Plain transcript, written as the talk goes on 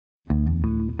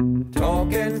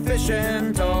Talking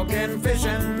fishing,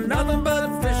 nothing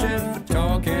but fishing,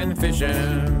 talking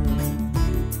fishing.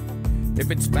 If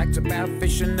it's facts about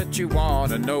fishing that you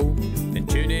want to know, then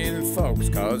tune in, folks,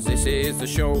 cause this is the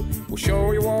show. We'll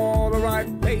show you all the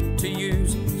right bait to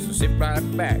use, so sit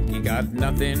right back, you got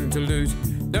nothing to lose.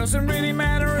 Doesn't really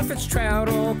matter if it's trout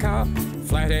or carp,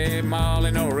 flathead,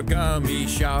 marlin or a gummy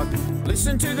shark.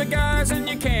 Listen to the guys and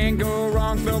you can't go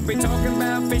wrong. They'll be talking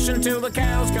about fishing till the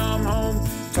cows come home.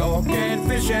 Talking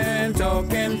fishing,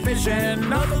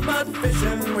 nothing but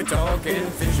fishing, we're talking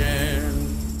fishing.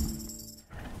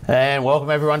 And welcome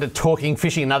everyone to Talking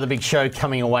Fishing, another big show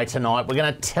coming away tonight. We're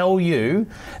going to tell you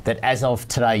that as of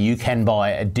today you can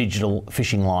buy a digital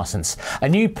fishing licence. A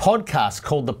new podcast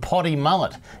called The Potty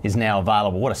Mullet is now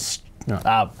available. What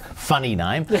a funny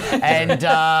name. And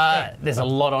there's a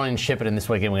lot on in Shepparton this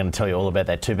weekend. We're going to tell you all about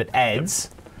that too. But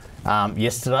ads,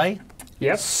 yesterday,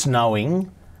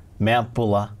 snowing, Mount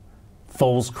Buller,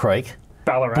 Falls Creek,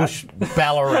 Ballarat.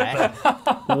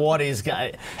 What is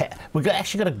going? We've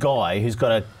actually got a guy who's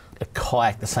got a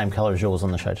kayak the same colour as yours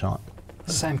on the show tonight.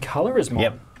 Same colour as mine.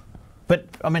 Yep. But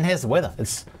I mean, how's the weather?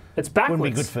 It's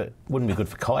backwards. Wouldn't be good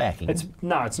for kayaking.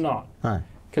 No, it's not. No.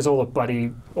 Because all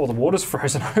the water's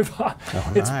frozen over.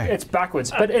 Oh, It's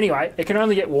backwards. But anyway, it can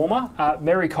only get warmer.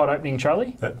 Merry cod opening,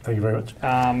 Charlie. Thank you very much.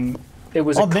 It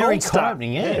was a merry cold start.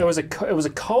 opening, yeah. It was a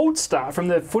cold start from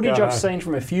the footage I've seen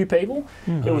from a few people.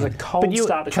 It was a cold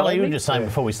start to Charlie, cod you were opening. just saying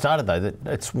before we started though that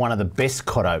it's one of the best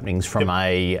cod openings from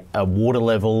a water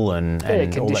level and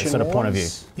all that sort of point of view.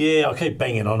 Yeah, I keep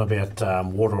banging on about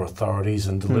water authorities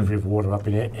and delivery of water up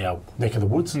in our neck of the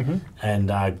woods,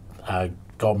 and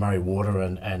Gold Murray Water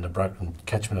and the Broken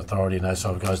Catchment Authority and those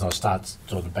sort of guys, and I start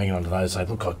sort of banging onto those, saying,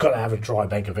 look, I've got to have a dry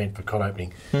bank event for cod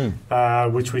opening,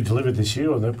 which we delivered this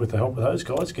year with the help of those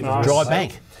guys. Nice. Dry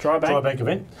bank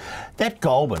event. That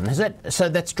Goulburn,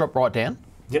 that's dropped right down?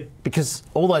 Yep. Because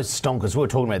all those stonkers, we were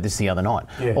talking about this the other night,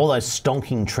 all those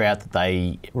stonking trout that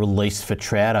they released for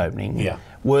trout opening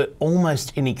were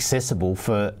almost inaccessible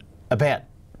for about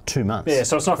 2 months. Yeah,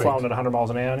 so it's not flowing at 100 miles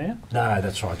an hour now? No,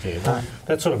 that's right, yeah.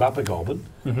 That's sort of upper Goulburn,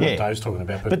 what Dave's talking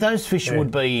about. But those fish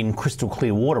would be in crystal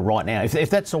clear water right now.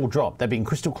 If that's all dropped, they'd be in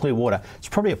crystal clear water. It's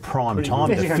probably a prime time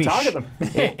to fish target them.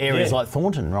 areas like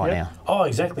Thornton right now. Oh,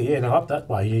 exactly, yeah. No, up that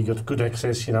way, you got good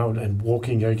access, and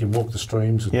walking, you can walk the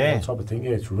streams and that type of thing.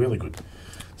 Yeah, it's really good.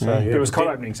 So, But it was cod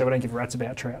opening, so we don't give rats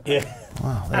about trout. Yeah.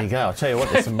 Wow, there you go. I'll tell you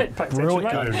what, there's some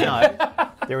brilliant...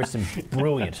 there is some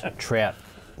brilliant trout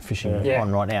fishing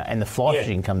on right now, and the fly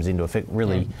fishing comes into effect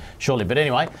really shortly. But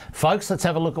anyway, folks, let's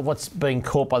have a look at what's being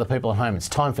caught by the people at home. It's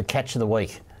time for Catch of the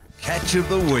Week. Catch of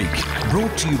the Week,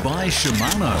 brought to you by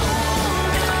Shimano.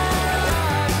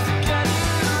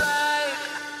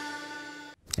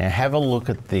 Now have a look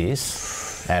at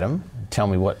this, Adam. Tell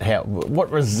me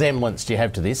what resemblance do you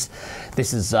have to this?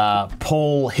 This is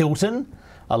Paul Hilton,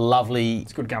 a lovely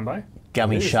It's good gumbo.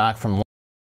 Gummy shark from...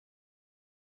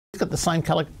 He's got the same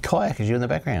colour kayak as you in the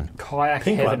background. Kayak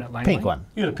Pink heaven one. at Langley. Pink one.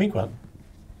 You got a pink one.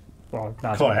 Well,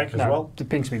 no, Kayak as well. The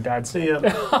pink's my dad's. Yeah,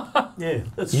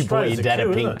 that's You bought your dad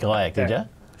a pink kayak. kayak, did you?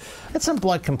 Had some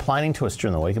bloke complaining to us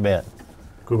during the week about...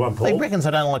 Good one, Paul. He reckons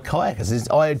I don't like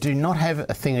kayakers. I do not have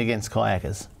a thing against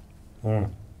kayakers.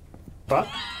 But?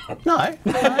 No, I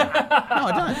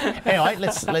don't. Anyway,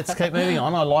 let's keep moving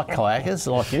on. I like kayakers,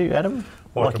 like you, Adam.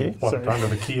 Like you. Under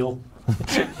the keel.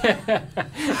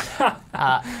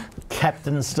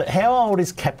 Captain Steve. How old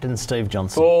is Captain Steve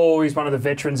Johnson? Oh, he's one of the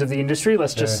veterans of the industry,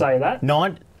 let's just say that.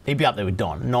 He'd be up there with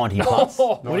Don, 90 plus.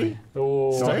 Would he?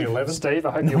 Oh, Steve? Steve,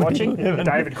 I hope you're watching.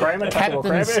 David Kramer.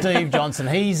 Captain Steve Johnson.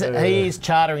 He's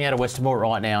chartering out of Westermore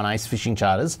right now on Ace Fishing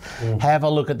Charters. Have a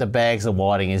look at the bags of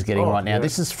whiting he's getting right now.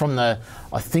 This is from I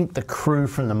think the crew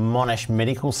from the Monash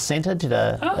Medical Centre did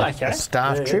a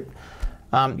staff trip.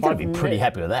 You've got to be pretty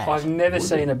happy with that. I've never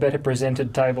seen a better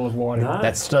presented table of whiting. No.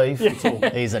 That's Steve.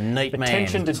 He's a neat man.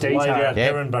 Attention to Laid detail. out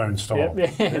herringbone style.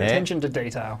 Attention to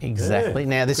detail. Exactly.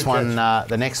 Now this one,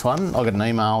 the next one, I got an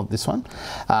email. This one,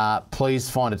 please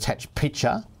find attached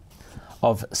picture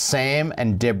of Sam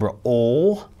and Deborah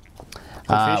Orr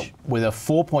with a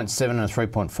 4.7 and a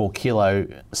 3.4 kilo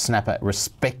snapper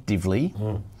respectively.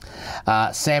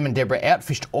 Sam and Deborah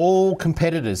outfished all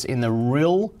competitors in the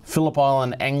Rill Phillip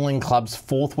Island Angling Club's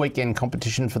 4th weekend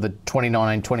competition for the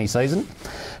 2019-20 season.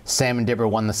 Sam and Deborah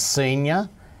won the senior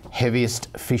heaviest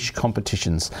fish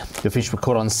competitions. The fish were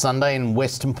caught on Sunday in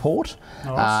Western Port.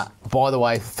 Nice. By the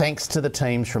way, thanks to the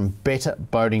teams from Better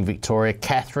Boating Victoria,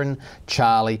 Catherine,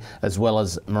 Charlie, as well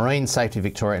as Marine Safety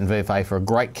Victoria and VFA for a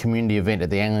great community event at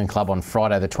the Angling Club on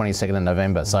Friday the 22nd of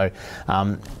November. So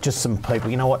just some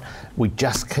people, you know what, we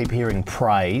just keep hearing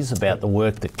praise about the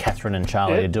work that Catherine and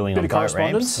Charlie are doing on boat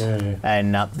ramps.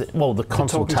 And the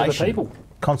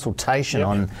consultation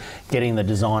on getting the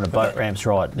design of boat ramps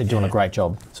right. They're doing a great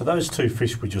job. So those two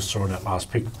fish we just saw in that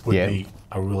last pic would be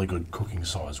a really good cooking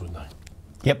size, wouldn't they?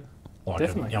 Yep. Like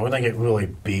Definitely. When they get really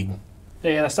big.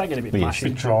 Yeah, they start getting a bit mushy. A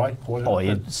bit dry. Oh,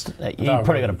 you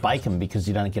probably got to bake them because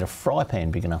you don't get a fry pan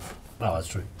big enough. Oh, that's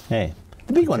true. Yeah.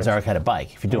 The big ones are okay to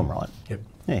bake if you do them right. Yep.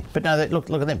 Yeah, but no, look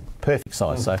at them, perfect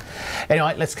size. So,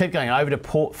 anyway, let's keep going over to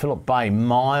Port Phillip Bay.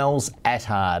 Miles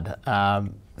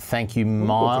Attard, thank you,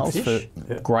 Miles, for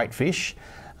great fish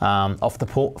off the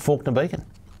Faulkner Beacon.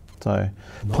 So,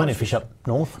 plenty of fish up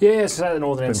north. Yeah, so the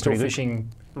northern end's still pretty good. fishing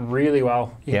really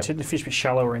well. You tend to fish a bit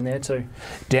shallower in there too.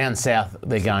 Down south,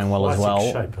 they're going well as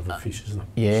well. Shape of a fish, isn't it?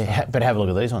 Yeah, but have a look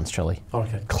at these ones, Charlie.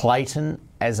 Okay. Clayton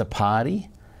as a party.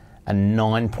 A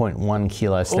 9.1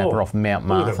 kilo snapper off Mount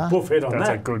Martha. Buff head on That's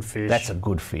that. a good fish. That's a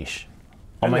good fish.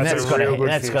 I mean, that's that's a real good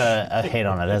got fish. a head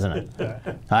on it, hasn't it?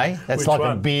 Hey, that's Which like a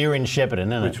one? beer in Shepparton,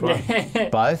 isn't Which it? one?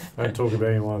 Both. Don't talk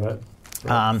about him like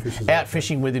that. Out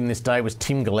fishing with him this day was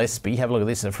Tim Gillespie. Have a look at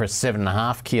this for a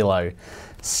 7.5 kilo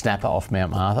snapper off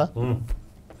Mount Martha.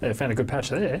 Yeah, found a good patch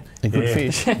there. A good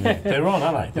fish. They're on,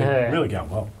 aren't they? They're really going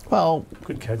well. Well,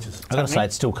 Good catches. I've got to say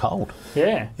it's still cold.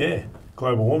 Yeah. Yeah.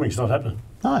 Global warming's not happening.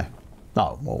 No.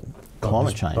 No, well,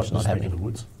 climate change is not in the happening.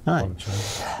 woods. No. Climate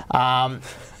change.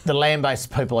 The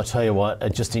land-based people, I tell you what, are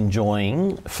just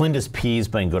enjoying. Flinders Pier's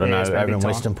been good, I know, it's been over big in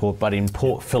time. Western Port, but in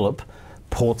Port Phillip,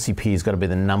 Portsea Pier's got to be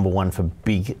the #1 for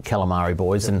big calamari,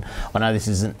 boys. And I know this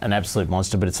isn't an absolute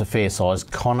monster, but it's a fair size.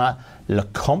 Connor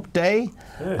Lecomte,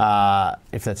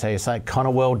 if that's how you say it.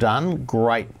 Connor, well done.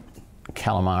 Great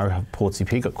calamari, Portsea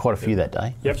Pier. Got quite a few that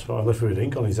day. Yep. So I left with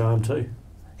ink on his arm too.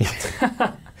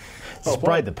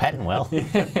 Sprayed the pattern well. You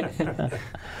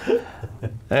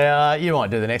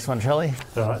might do the next one, Charlie.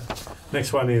 All right.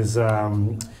 Next one is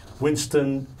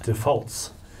Winston Defaults.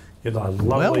 You know,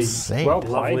 lovely, said. Well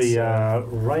played.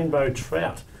 lovely rainbow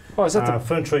trout. Oh, is that the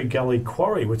Ferntree Gully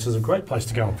Quarry, which is a great place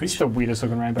to go and fish. It's the weirdest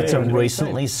looking rainbow. It's a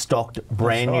recently stocked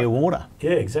brand new water.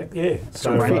 Yeah, exactly. Yeah.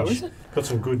 So rainbow, is it? got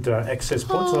some good access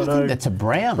points. I I know. think that's a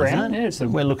brown, Brown, isn't it?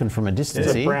 yeah, We're looking from a distance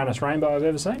It's the here. brownest rainbow I've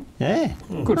ever seen. Yeah.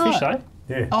 Good fish though.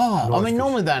 Yeah. Oh, nice I mean, fish.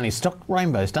 normally they only stock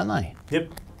rainbows, don't they? Yep.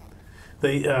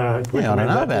 The I don't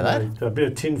know about A bit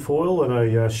of tin foil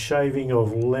and a shaving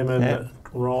of lemon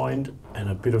rind and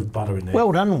a bit of butter in there.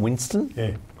 Well done, Winston.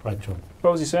 Yeah, great job.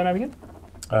 What was your surname again?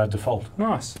 Default.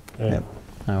 Nice. Yeah. Yep.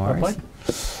 No worries.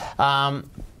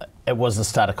 It was the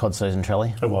start of cod season,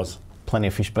 Charlie. It was. Plenty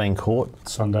of fish being caught.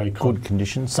 Sunday cod. Good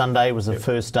conditions. Sunday was the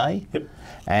first day. Yep.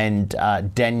 And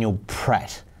Daniel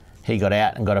Pratt, he got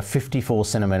out and got a 54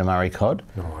 centimetre Murray cod.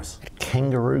 Nice.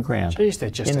 Kangaroo ground. Jeez, they're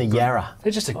just in the Yarra.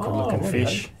 They're just a good looking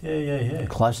fish. Yeah.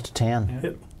 Close to town.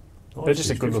 Yep. They're just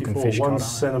a good looking fish, 1 cod, aren't they?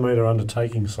 centimetre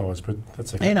undertaking size, but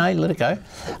that's okay. You know, let it go.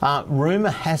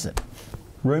 Rumour has it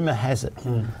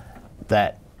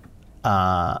that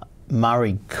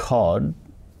Murray cod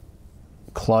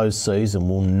closed season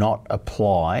will not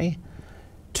apply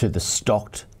to the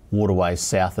stocked waterways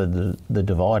south of the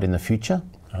divide in the future.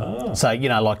 So, you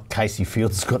know, like Casey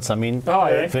Fields got some in. Oh,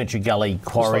 yeah. Ferntree Gully It's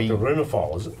Quarry. like the rumour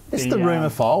file, is it? It's The, the rumour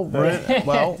file.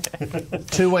 Well,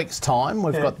 2 weeks' time,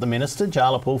 we've got the Minister,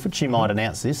 Jarla Pulford. She might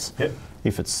announce this. Yep.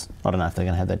 If it's, I don't know if they're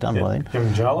going to have that done by then. Him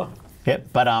and Jala. Yep,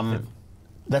 but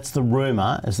that's the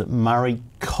rumour, is that Murray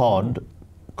cod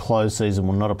closed season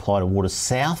will not apply to waters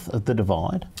south of the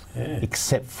divide,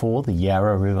 except for the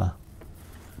Yarra River.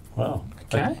 Wow.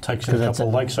 Okay. That takes in a couple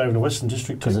of lakes over in the Western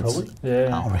District too, probably.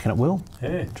 Yeah. I reckon it will.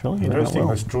 Yeah. Truly, Interesting. well.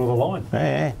 Let's draw the line.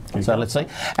 Yeah. So let's see.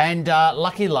 And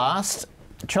lucky last,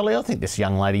 Charlie, I think this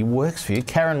young lady works for you.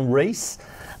 Karen Reese,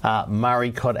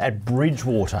 Murray cod at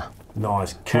Bridgewater.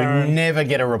 Nice. We Karen. never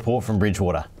get a report from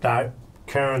Bridgewater. No,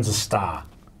 Karen's a star.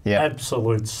 Yeah.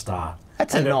 Absolute star.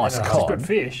 That's a nice and her cod. Good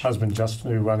fish. Husband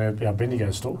Justin, who run our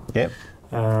Bendigo store. Yep.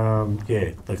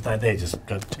 Yeah, look, they're just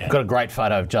good. Yeah. Got a great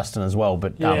photo of Justin as well,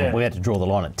 but Yeah. we had to draw the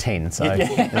line at 10, so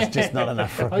there's just not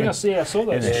enough for I think I saw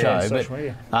that in the show. But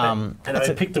And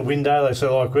they picked the window. They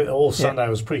said like all Sunday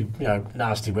was pretty,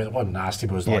 nasty weather. It wasn't nasty,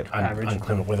 but it was like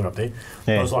inclement weather up there.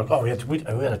 Yeah. I was like, we had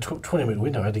a 20-minute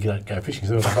window. I had to go fishing, so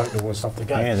there was a boat and all the stuff to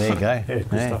go. Yeah, there you go. Yeah,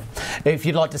 good stuff. If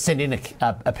you'd like to send in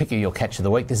a pic of your catch of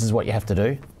the week, this is what you have to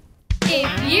do.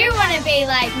 If you want to be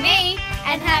like me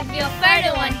and have your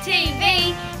photo on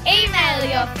TV, Email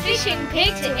your fishing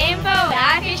pig to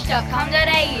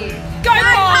info@ifish.com.au. Go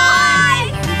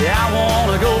Pies! Yeah, I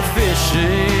wanna go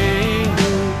fishing.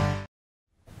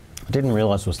 I didn't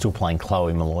realise we're still playing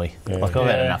Chloe Malloy. Like, I've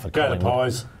had enough of Go Chloe to Malloy.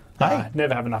 Pies. Hey,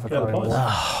 Never have enough of Go to Chloe.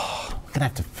 Pies. we're going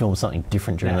to have to film something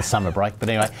different during the summer break. But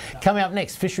anyway, coming up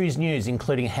next, fisheries news,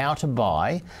 including how to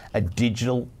buy a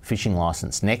digital fishing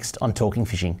licence. Next on Talking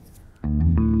Fishing.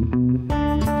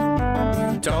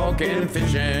 Talking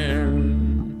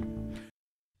fishing.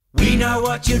 We know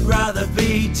what you'd rather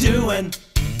be doing.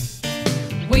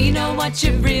 We know what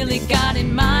you've really got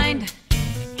in mind.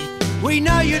 We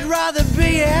know you'd rather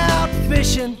be out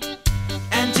fishing.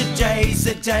 And today's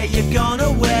the day you're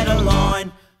gonna wet a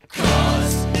line.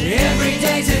 'Cause every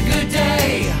day's a good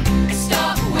day.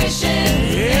 Stop wishing.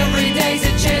 Every day's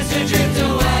a chance to drift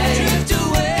away. Drift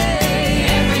away.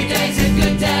 Every day's a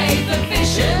good day for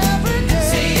fishing.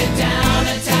 See it down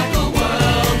and tackle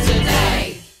world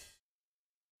today.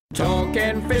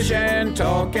 Talking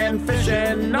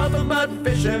fishing, nothing but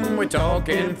fishing. We're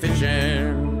talking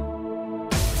fishing.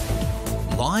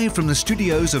 Live from the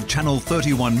studios of Channel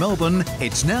 31 Melbourne,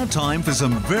 it's now time for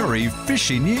some very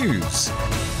fishy news.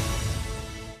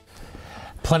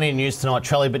 Plenty of news tonight,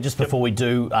 Charlie, but just before we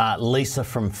do, Lisa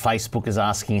from Facebook is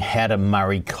asking how to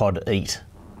Murray cod eat.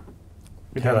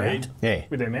 How to eat? Yeah.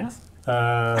 With their mouth?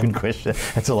 Good question.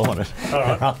 That's all I wanted. All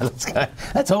right. Let's go.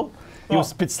 That's all. You were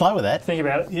a bit slow with that. Think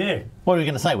about it. Yeah. What were you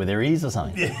going to say? With their ears or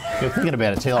something? Yeah. You're thinking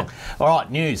about it too long. All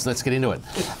right, news. Let's get into it.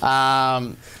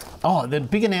 The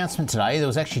big announcement today. There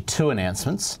was actually two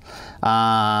announcements.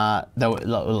 They were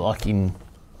like in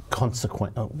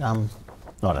consequent.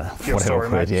 I don't know. Your story,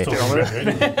 mate. Yeah. Story.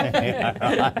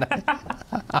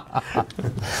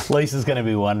 Lisa's going to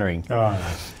be wondering.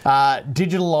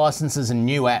 Digital licences and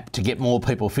new app to get more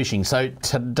people fishing. So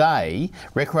today,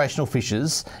 recreational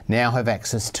fishers now have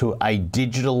access to a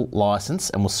digital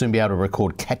licence and will soon be able to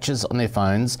record catches on their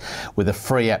phones with a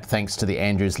free app thanks to the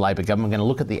Andrews Labor government. We're going to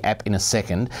look at the app in a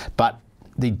second, but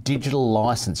the digital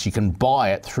licence, you can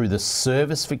buy it through the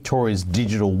Service Victoria's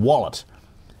digital wallet,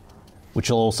 which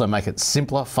will also make it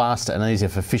simpler, faster and easier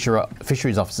for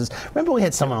fisheries officers. Remember we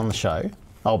had someone on the show,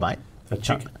 old mate. That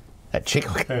chick. That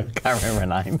chick, I can't remember her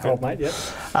name. Old mate, yep.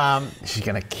 She's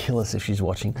going to kill us if she's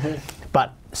watching.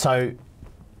 But so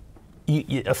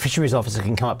a fisheries officer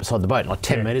can come up beside the boat, like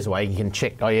 10 metres away, you can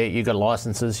check, oh yeah, you've got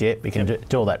licences, yeah, we can do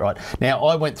all that, right? Now,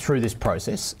 I went through this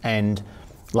process and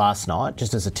last night,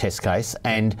 just as a test case,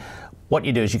 and what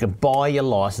you do is you can buy your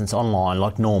licence online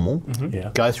like normal,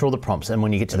 go through all the prompts, and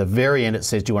when you get to the very end it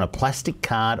says, do you want a plastic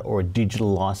card or a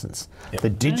digital licence? The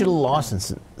digital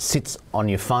licence sits on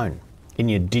your phone, in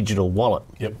your digital wallet.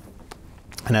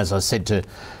 And as I said to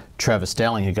Travis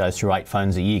Dowling, who goes through 8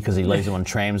 phones a year because he leaves them on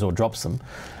trams or drops them,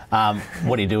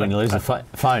 what do you do when you lose a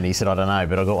phone? He said, I don't know,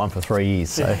 but I got one for 3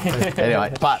 years. So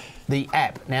anyway, but the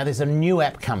app, now there's a new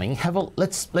app coming.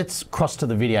 Let's cross to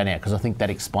the video now because I think that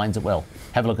explains it well.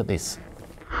 Have a look at this.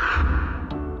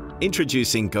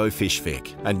 Introducing Go Fish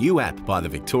Vic, a new app by the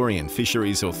Victorian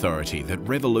Fisheries Authority that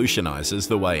revolutionises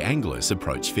the way anglers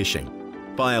approach fishing.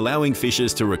 By allowing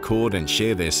fishers to record and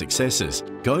share their successes,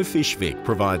 Go Fish Vic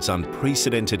provides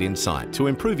unprecedented insight to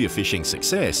improve your fishing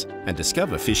success and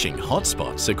discover fishing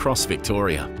hotspots across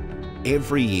Victoria.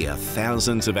 Every year,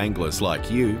 thousands of anglers like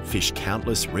you fish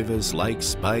countless rivers,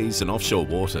 lakes, bays and offshore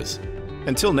waters.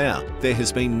 Until now, there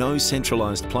has been no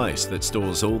centralised place that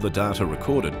stores all the data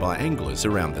recorded by anglers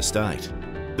around the state.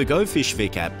 The Go Fish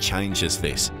Vic app changes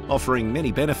this, offering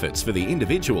many benefits for the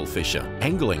individual fisher,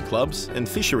 angling clubs and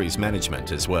fisheries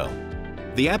management as well.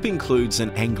 The app includes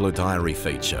an angler diary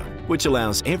feature, which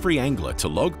allows every angler to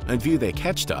log and view their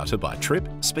catch data by trip,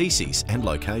 species and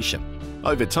location.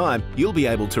 Over time, you'll be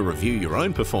able to review your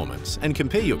own performance and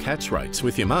compare your catch rates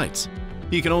with your mates.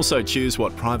 You can also choose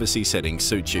what privacy settings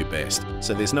suit you best,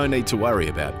 so there's no need to worry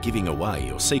about giving away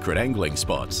your secret angling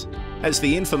spots. As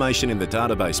the information in the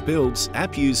database builds,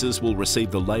 app users will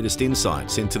receive the latest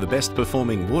insights into the best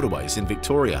performing waterways in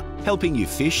Victoria, helping you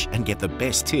fish and get the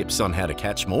best tips on how to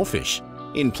catch more fish.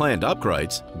 In planned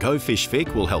upgrades, Go Fish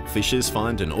Vic will help fishers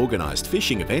find an organised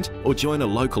fishing event or join a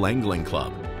local angling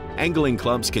club. Angling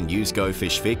clubs can use Go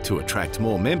Fish Vic to attract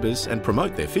more members and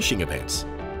promote their fishing events.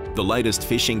 The latest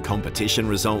fishing competition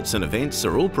results and events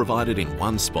are all provided in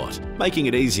one spot, making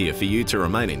it easier for you to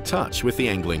remain in touch with the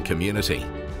angling community.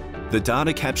 The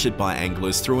data captured by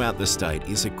anglers throughout the state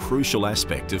is a crucial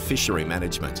aspect of fishery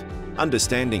management.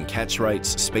 Understanding catch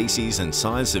rates, species and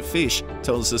size of fish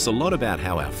tells us a lot about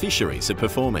how our fisheries are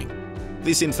performing.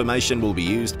 This information will be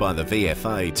used by the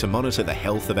VFA to monitor the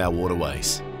health of our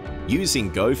waterways. Using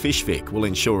Go Fish Vic will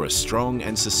ensure a strong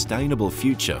and sustainable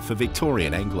future for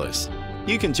Victorian anglers.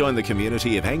 You can join the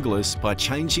community of anglers by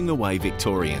changing the way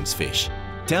Victorians fish.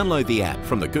 Download the app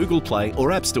from the Google Play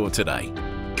or App Store today.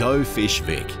 Go Fish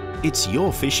Vic. It's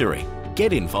your fishery.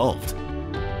 Get involved.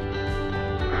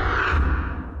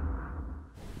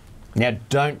 Now,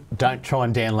 don't try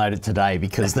and download it today,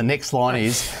 because the next line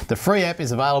is the free app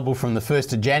is available from the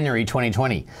 1st of January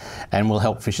 2020 and will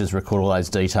help fishers record all those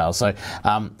details. So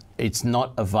it's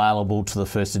not available to the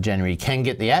 1st of January. You can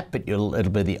get the app, but it'll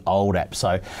be the old app.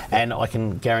 So, and I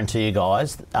can guarantee you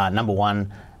guys, number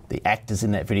one, the actors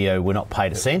in that video were not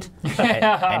paid a cent,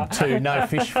 and two, no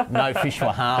fish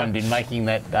were harmed in making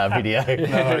that video.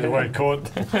 No, they weren't caught.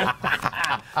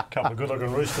 A couple of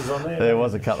good-looking roosters on there. There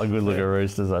was a couple of good-looking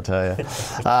roosters, I tell you.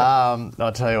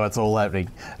 I tell you what's all happening.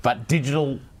 But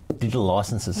digital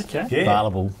licences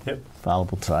available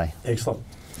today. Excellent.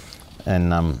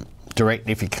 And direct,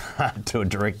 if you can't do a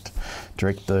direct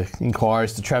the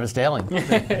inquiries to Travis Dowling.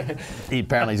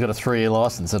 Apparently he's got a 3-year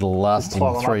licence that'll last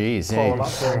him 3 years.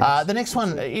 The next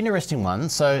one, interesting one.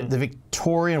 So the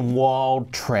Victorian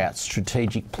Wild Trout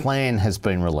Strategic Plan has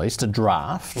been released, a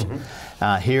draft.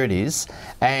 Here it is,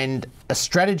 and a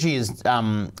strategy has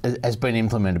been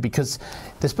implemented, because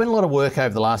there's been a lot of work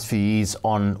over the last few years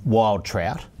on wild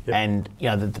trout. And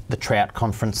the trout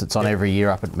conference that's on every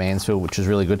year up at Mansfield, which is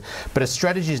really good. But a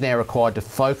strategy is now required to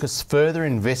focus further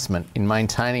investment in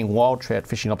maintaining wild trout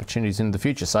fishing opportunities in the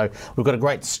future. So we've got a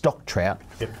great stock trout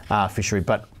fishery,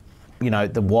 but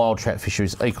the wild trout fishery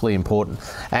is equally important.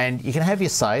 And you can have your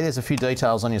say. There's a few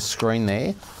details on your screen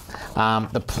there.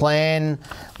 The plan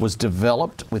was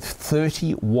developed with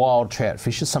 30 wild trout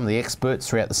fishers, some of the experts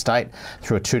throughout the state,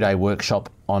 through a 2-day workshop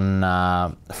on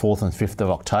 4th and 5th of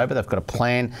October. They've got a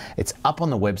plan. It's up on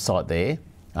the website there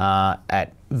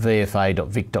at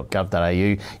vfa.vic.gov.au.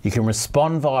 You can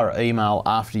respond via email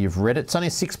after you've read it. It's only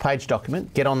a 6-page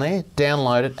document. Get on there,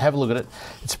 download it, have a look at it.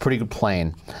 It's a pretty good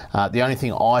plan. The only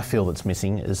thing I feel that's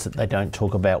missing is that they don't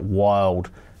talk about wild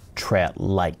trout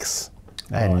lakes.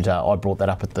 And I brought that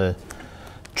up at the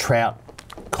trout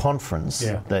conference,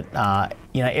 that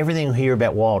everything we hear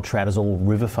about wild trout is all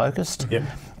river focused.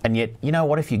 And yet, you know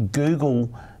what, if you Google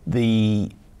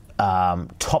the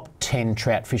top 10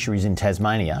 trout fisheries in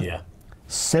Tasmania,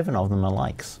 7 of them are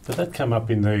lakes. Did that come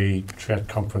up in the trout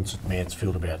conference at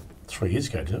Mansfield about 3 years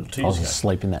ago, didn't it? 2 years ago? I was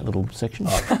asleep in that little section.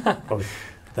 Probably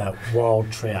the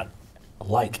wild trout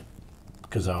lake,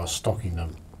 because they were stocking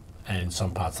them, and in some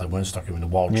parts they weren't stocking them. The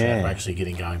wild trout were actually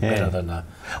getting going better than the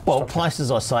well, places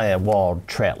I say are wild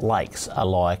trout lakes are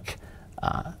like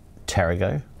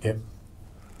Tarago.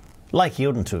 Lake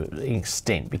Eildon to an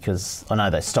extent, because I know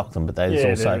they stock them, but there's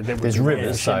also there's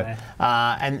rivers. So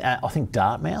and I think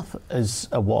Dartmouth is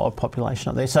a wild population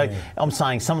up there. So I'm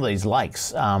saying some of these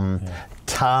lakes,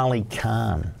 Tali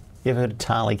Khan. You ever heard of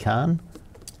Tali Khan?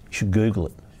 You should Google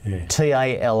it.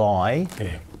 TALIKANGH,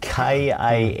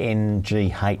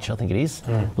 I think it is.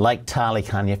 Lake Tali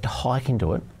Khan. You have to hike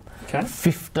into it.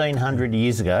 1,500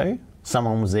 years ago,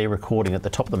 someone was there recording at the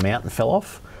top of the mountain, fell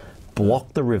off,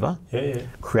 blocked the river,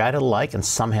 created a lake, and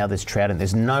somehow there's trout in.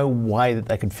 There's no way that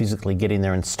they could physically get in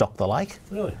there and stock the lake.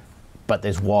 Really? But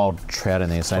there's wild trout in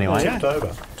there. So anyway, tipped over,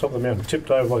 top of the mountain,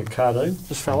 tipped over like a cardoon,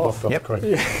 just fell off. Yep.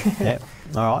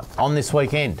 All right. On this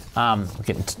weekend,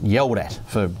 getting yelled at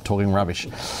for talking rubbish.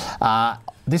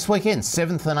 This weekend,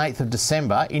 7th and 8th of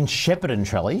December in Shepparton,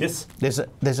 Trelly.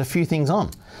 There's a few things on.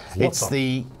 It's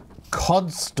the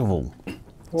Codstival. That's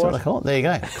what they call it. There you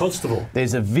go. Codstival.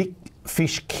 There's a Vic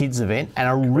Fish Kids event and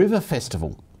a river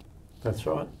festival. That's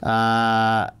right.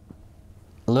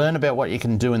 Learn about what you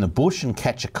can do in the bush and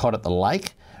catch a cod at the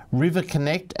lake. River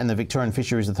Connect and the Victorian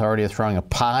Fisheries Authority are throwing a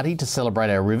party to celebrate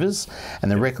our rivers and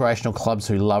the recreational clubs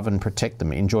who love and protect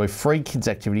them. Enjoy free kids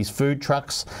activities, food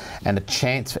trucks, and a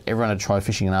chance for everyone to try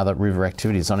fishing and other river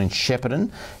activities. On in Shepparton,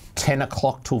 10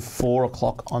 o'clock till 4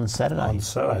 o'clock on Saturday. On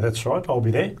Saturday, that's right. I'll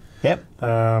be there. Yep.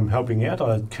 Helping out.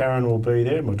 Karen will be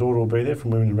there. My daughter will be there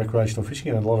from Women in Recreational Fishing,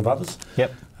 and a lot of others.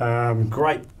 Yep.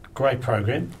 Great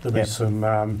program. There'll be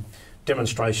some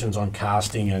demonstrations on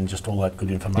casting and just all that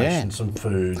good information, some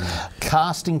food.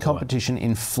 Casting competition,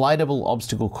 inflatable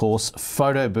obstacle course,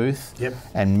 photo booth,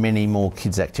 and many more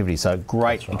kids' activities. So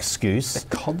great excuse.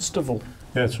 The Codstival.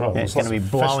 Yeah, that's right. It's going to be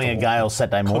blowing a gale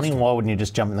Saturday morning. Why wouldn't you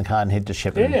just jump in the car and head to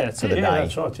Shepparton for the day?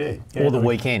 That's right, or the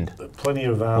weekend. Plenty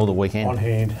of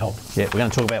on-hand help. Yeah, we're going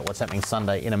to talk about what's happening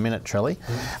Sunday in a minute, Trelly.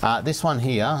 This one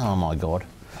here, oh my God.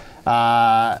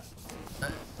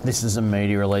 This is a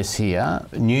media release here.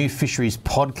 New fisheries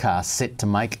podcast set to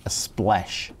make a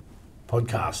splash.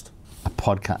 Podcast? A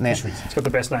podcast. Now, it's got the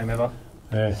best name ever.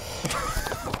 Yeah.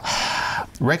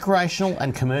 Recreational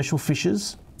and commercial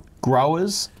fishers,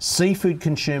 growers, seafood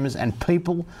consumers and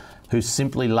people who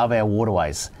simply love our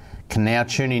waterways can now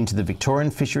tune into the Victorian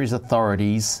Fisheries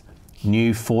Authority's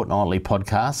new fortnightly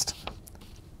podcast,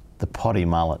 The Potty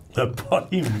Mullet. The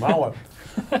Potty Mullet.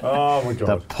 Oh my God.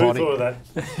 The potty. Who thought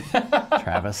of that?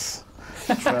 Travis.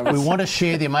 We want to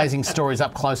share the amazing stories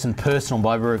up close and personal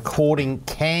by recording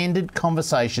candid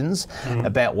conversations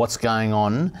about what's going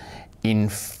on in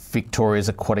Victoria's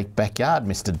aquatic backyard,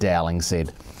 Mr. Dowling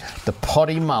said. The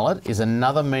Potty Mullet is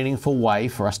another meaningful way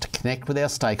for us to connect with our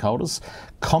stakeholders,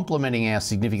 complementing our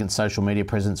significant social media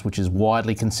presence, which is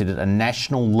widely considered a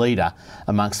national leader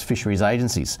amongst fisheries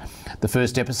agencies. The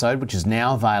first episode, which is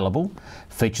now available,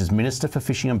 features Minister for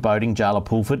Fishing and Boating, Jala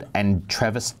Pulford, and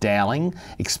Travis Dowling,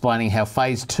 explaining how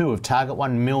Phase 2 of Target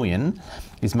 1 Million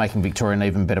is making Victoria an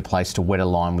even better place to wet a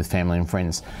line with family and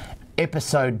friends.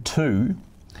 Episode 2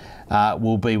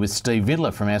 will be with Steve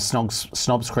Vidler from our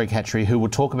Snobs Creek hatchery, who will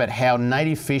talk about how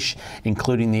native fish,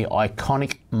 including the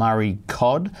iconic Murray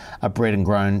cod, are bred and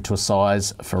grown to a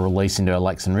size for release into our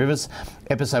lakes and rivers.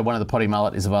 Episode 1 of The Potty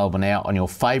Mullet is available now on your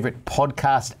favourite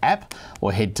podcast app,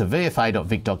 or head to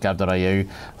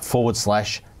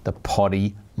vfa.vic.gov.au/The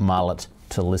Potty Mullet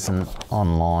to listen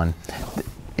online.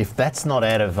 If that's not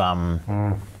out of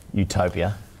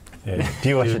Utopia, Yeah. do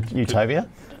you watch Utopia?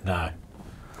 No.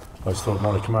 I just thought it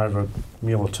might have come over a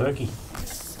meal of turkey.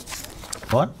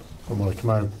 What? I might have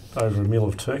come over a meal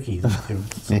of turkey.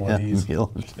 Some ideas. Do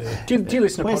you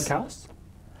listen to podcasts?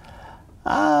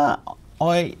 I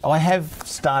have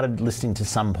started listening to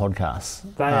some podcasts.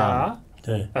 They are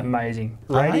amazing.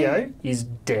 Radio is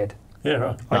dead. Yeah,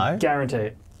 right. I guarantee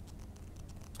it.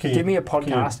 Give me a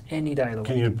podcast any day of the week.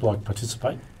 Can you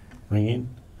participate? Ring in?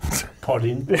 Pod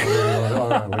in?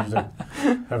 What do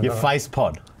you do? Your face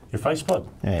pod. Your face pod?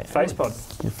 Yeah. Face pod.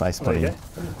 Your face There pod. you go.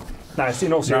 No, it's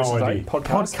in all seriousness, idea.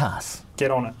 Podcasts.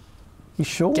 Get on it. You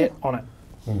sure? Get on it.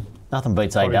 Nothing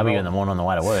beats Probably AW not. in the morning on the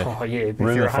way to work. Oh yeah, if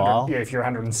Rumour you're file. 100, if you're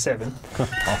 107.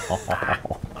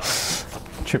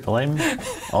 Triple M,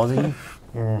 Aussie.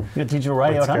 You got digital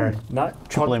radio at home? No,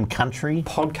 Triple M Country.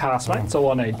 podcast, mate. That's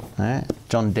all I need. Yeah.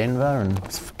 John Denver and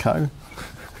co.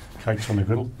 Cakes on the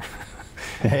griddle.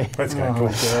 Yeah. Let's go. Oh,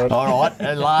 God. All right,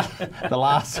 and the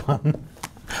last one.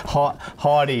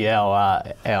 Heidi, our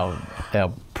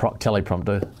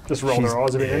teleprompter. Just rolled her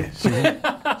eyes a bit.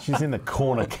 She's in the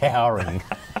corner cowering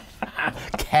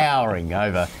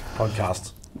over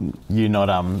Podcast. you not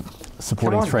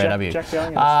supporting Come on, 3AW. Jack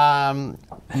Young.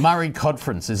 Murray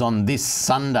Conference is on this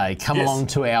Sunday. Come Yes. along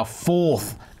to our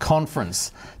 4th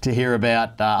conference to hear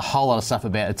about a whole lot of stuff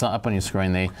about, it's up on your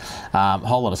screen there,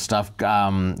 whole lot of stuff.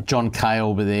 John Kay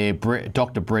will be there,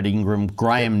 Dr. Brett Ingram,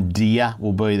 Graham Deere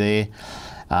will be there.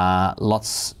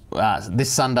 Lots this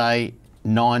Sunday,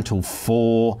 9 till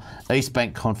 4, East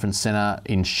Bank Conference Centre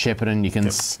in Shepparton. You can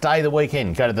stay the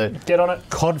weekend. Go to the Get on it.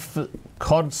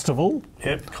 Codstival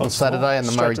Yep. on Saturday and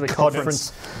the Straight Murray to the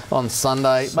Conference on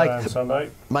Sunday. Sunday.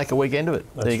 Make a weekend of it.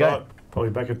 That's there you go. right. Probably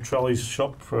back at Trolley's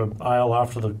shop for an ale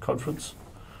after the conference.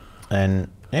 And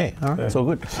yeah, all right, it's all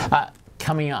good.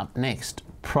 Coming up next,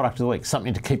 product of the week,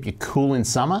 something to keep you cool in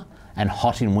summer and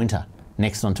hot in winter.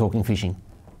 Next on Talking Fishing.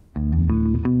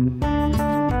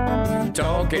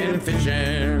 Talking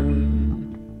fishing.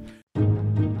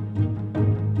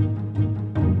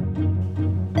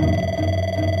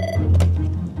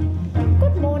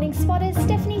 Good morning, spotters.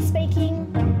 Stephanie speaking.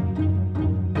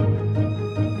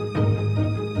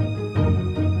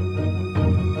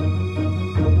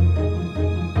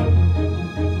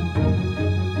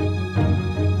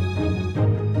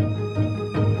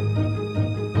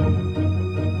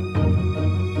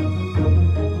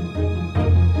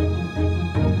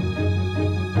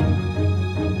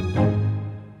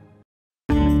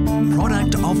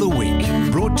 Product of the week,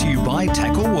 brought to you by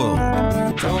Tackle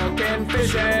World. Talking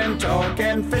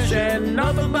fishing,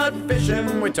 nothing but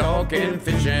fishing, we're talking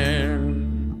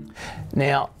fishing.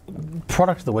 Now,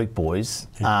 product of the week, boys.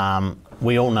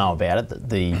 We all know about it,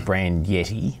 the brand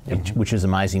Yeti, which is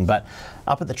amazing. But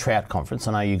up at the Trout Conference,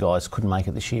 I know you guys couldn't make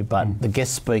it this year, but the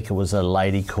guest speaker was a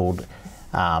lady called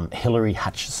Hilary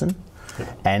Hutchison.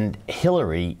 And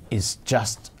Hilary is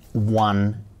just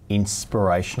one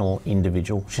inspirational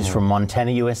individual. She's from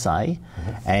Montana, USA,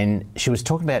 and she was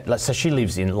talking about, so she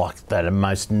lives in like the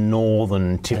most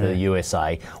northern tip of the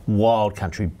USA, wild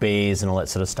country, bears and all that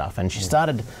sort of stuff. And she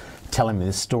started telling me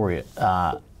this story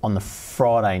on the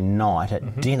Friday night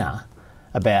at dinner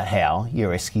about how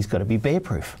your Esky's got to be bear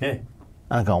proof. Yeah. And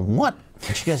I'm going, what?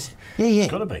 And she goes, yeah.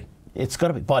 It's got to be. It's got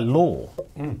to be by law.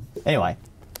 Anyway.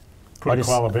 Put a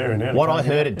koala bear in there. What I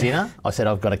heard at dinner, I said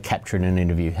I've got to capture it in an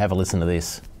interview. Have a listen to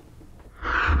this.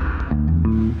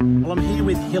 Well, I'm here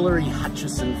with Hilary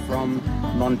Hutchison from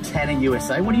Montana,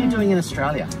 USA. What are you doing in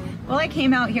Australia? Well, I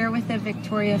came out here with the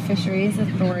Victoria Fisheries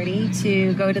Authority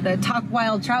to go to the Talk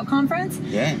Wild Trout Conference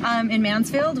in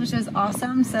Mansfield, which was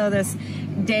awesome. So this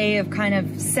day of kind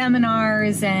of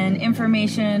seminars and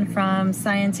information from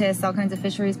scientists, all kinds of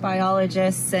fisheries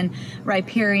biologists and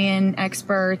riparian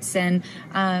experts and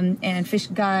fish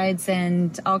guides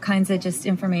and all kinds of just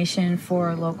information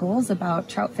for locals about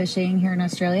trout fishing here in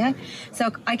Australia.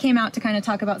 So I came out to kind of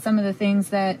talk about some of the things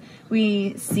that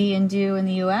we see and do in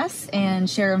the U.S. and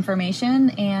share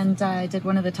information, and I did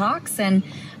one of the talks, and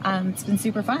it's been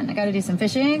super fun. I got to do some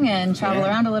fishing and travel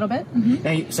around a little bit.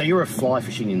 Now, so you're a fly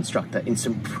fishing instructor in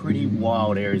some pretty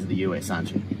wild areas of the US,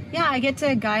 aren't you? Yeah, I get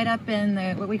to guide up in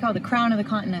what we call the crown of the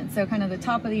continent, so kind of the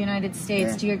top of the United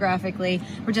States geographically.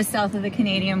 We're just south of the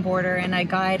Canadian border, and I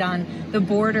guide on the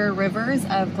border rivers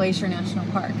of Glacier National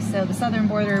Park. So the southern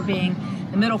border being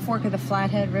the middle fork of the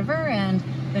Flathead River and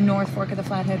the north fork of the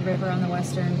Flathead River on the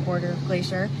western border of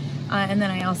Glacier. And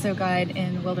then I also guide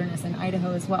in the wilderness in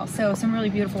Idaho as well. So some really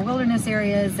beautiful wilderness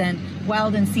areas and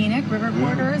wild and scenic river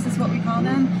corridors is what we call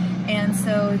them. And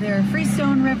so they're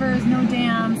freestone rivers, no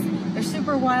dams. They're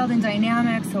super wild and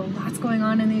dynamic, so lots going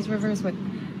on in these rivers with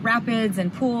rapids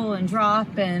and pool and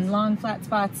drop and long flat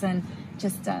spots and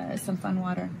just some fun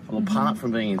water. Well, apart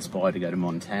from being inspired to go to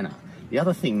Montana, the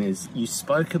other thing is you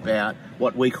spoke about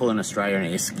what we call in Australia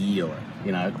an esky or,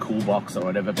 you know, cool box or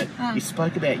whatever, but you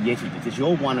spoke about Yeti because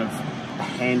you're one of a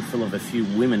handful of a few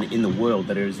women in the world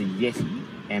that is a Yeti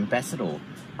ambassador.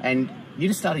 And you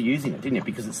just started using it, didn't you?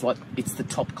 Because it's like, it's the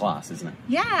top class, isn't it?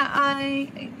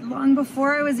 Yeah, long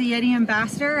before I was a Yeti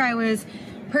ambassador, I was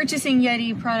purchasing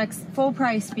Yeti products full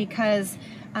price because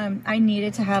I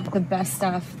needed to have the best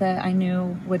stuff that I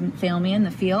knew wouldn't fail me in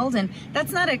the field. And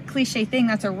that's not a cliche thing,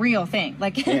 that's a real thing.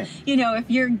 Like, you know, if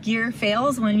your gear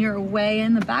fails when you're way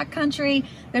in the backcountry,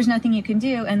 there's nothing you can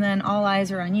do. And then all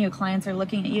eyes are on you. Clients are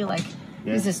looking at you like,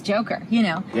 who's this joker? You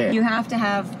know, you have to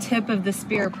have tip of the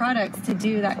spear products to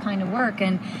do that kind of work.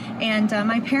 And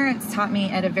my parents taught me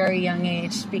at a very young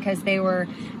age because they were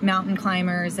mountain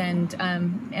climbers and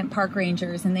park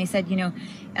rangers. And they said, you know,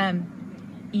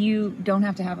 you don't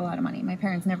have to have a lot of money. My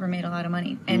parents never made a lot of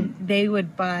money, and they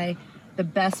would buy the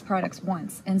best products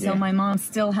once. And so my mom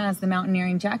still has the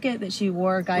mountaineering jacket that she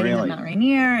wore guiding at Mount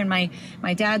Rainier, and my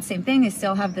dad, same thing. They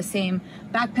still have the same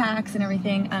backpacks and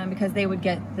everything because they would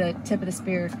get the tip of the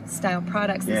spear style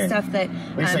products and stuff that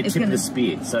when you say tip of the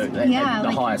spear, so the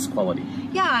like, highest quality.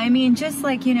 Yeah, I mean, just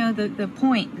like, you know, the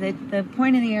point of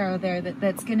the arrow there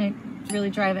that's gonna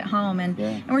really drive it home,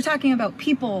 and we're talking about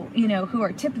people, you know, who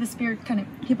are tip of the spear kind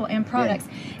of people and products,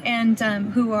 and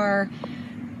who are,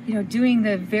 you know, doing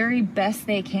the very best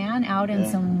they can out in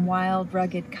some wild,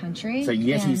 rugged country. So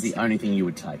Yeti's the only thing you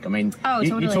would take. I mean,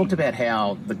 you talked about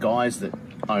how the guys that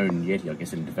own Yeti, I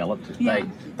guess, and developed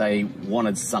it, they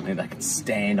wanted something they could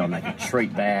stand on, they could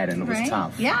treat bad, and it was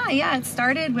tough. Yeah, it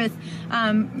started with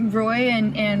Roy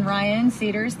and Ryan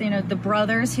Cedars, you know, the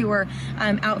brothers who were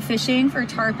out fishing for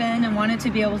tarpon and wanted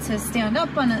to be able to stand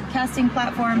up on a casting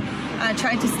platform,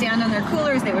 tried to stand on their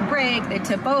coolers, they would break, they'd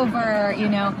tip over, you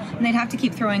know, and they'd have to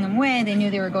keep throwing them away. They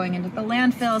knew they were going into the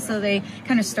landfill, so they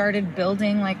kind of started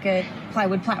building like a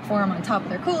plywood platform on top of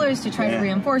their coolers to try to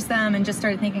reinforce them, and just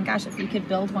started thinking, gosh, if we could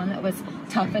build one that was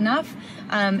tough enough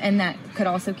and that could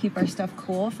also keep our stuff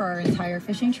cool for our entire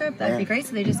fishing trip, that'd be great.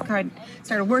 So they just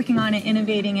started working on it,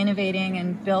 innovating,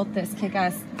 and built this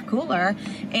kick-ass cooler.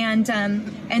 And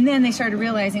then they started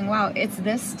realizing, wow, it's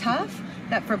this tough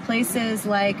that for places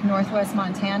like northwest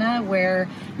Montana where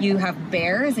you have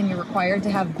bears and you're required to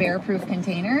have bear-proof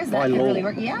containers, that can really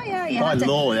work. By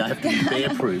law, they have to be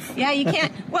bear-proof. You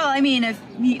can't. Well, I mean, if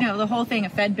you know the whole thing, a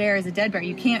fed bear is a dead bear.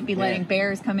 You can't be letting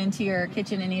bears come into your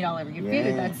kitchen and eat all over your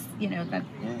food. That's, you know, that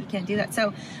you can't do that.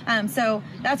 So, so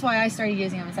that's why I started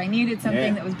using them. I needed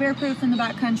something that was bear-proof in the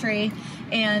backcountry.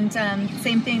 And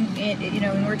same thing, you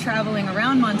know, when we're traveling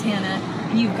around Montana,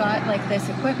 you've got like this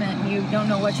equipment, you don't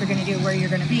know what you're going to do, where you're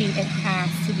going to be. It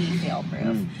has to be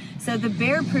fail-proof. So the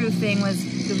bear-proof thing was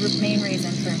the main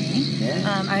reason for me.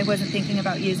 I wasn't thinking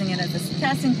about using it as a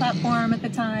casting platform at the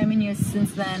time, and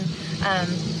since then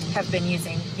have been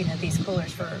using, you know, these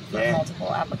coolers for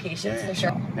multiple applications for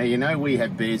sure. Now, you know, we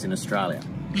have bears in Australia.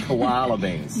 Koala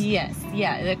bears. Yes,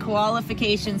 the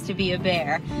qualifications to be a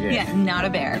bear. Not a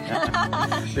bear.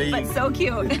 But so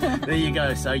cute. There you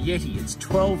go. So Yeti, it's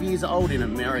 12 years old in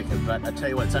America, but I tell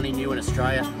you what, it's only new in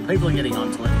Australia. People are getting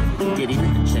onto it. Get in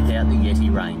and check out the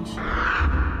Yeti range.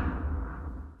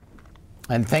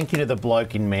 And thank you to the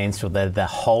bloke in Mansfield, the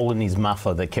hole in his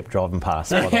muffler that kept driving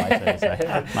past, by the way, too.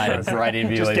 So made a great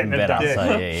interview even better.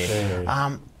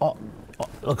 So,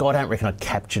 look, I don't reckon I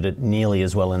captured it nearly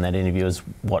as well in that interview as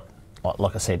what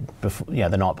like I said, before,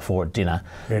 the night before at dinner,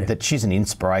 that she's an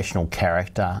inspirational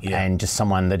character and just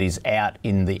someone that is out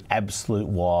in the absolute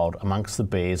wild, amongst the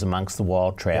bears, amongst the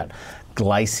wild trout,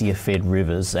 glacier-fed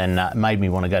rivers, and made me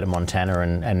want to go to Montana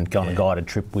and go on a guided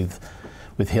trip with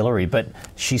Hillary. But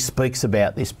she speaks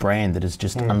about this brand that is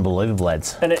just unbelievable,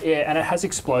 lads. And it has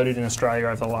exploded in Australia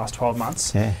over the last 12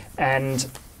 months. Yeah. And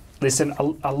listen,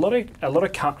 a lot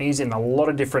of companies in a lot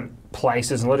of different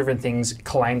places and a lot of different things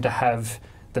claim to have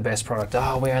the best product.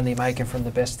 Oh, we're only making from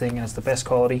the best thing and it's the best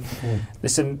quality.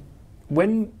 Listen,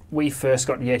 when we first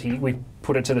got Yeti, we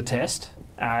put it to the test,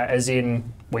 as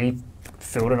in we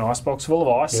filled an icebox full of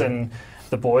ice and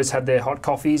the boys had their hot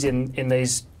coffees in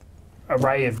these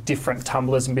array of different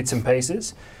tumblers and bits and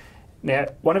pieces. Now,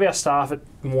 one of our staff at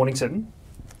Mornington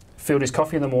filled his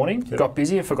coffee in the morning, got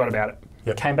busy and forgot about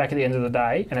it. Came back at the end of the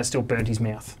day and it still burnt his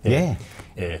mouth.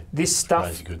 This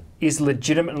stuff is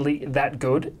legitimately that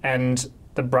good, and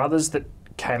the brothers that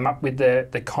came up with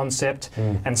the concept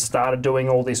and started doing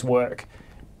all this work,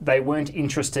 they weren't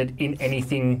interested in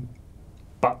anything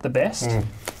but the best.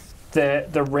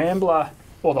 The Rambler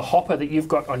or the hopper that you've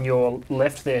got on your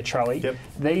left there, Charlie,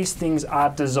 these things are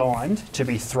designed to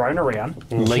be thrown around,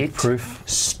 leak-proof,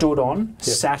 stood on,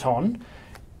 sat on.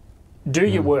 Do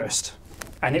your worst,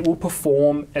 and it will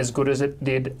perform as good as it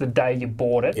did the day you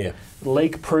bought it.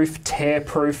 Leak-proof,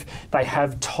 tear-proof. They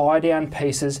have tie-down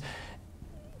pieces.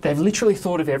 They've literally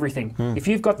thought of everything. If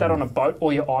you've got that on a boat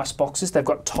or your ice boxes, they've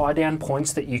got tie-down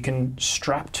points that you can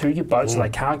strap to your boat so they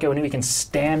can't go anywhere. You can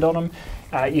stand on them.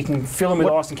 You can fill them with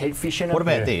ice and keep fish in them. What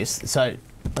about this? So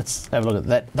let's have a look at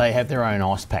that. They have their own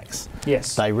ice packs.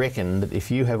 Yes. They reckon that if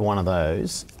you have one of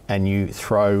those and you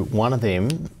throw one of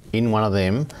them in one of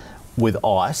them with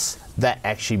ice, that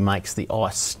actually makes the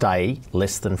ice stay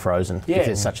less than frozen, if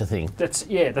there's such a thing. That's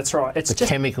right. It's the just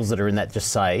chemicals that are in that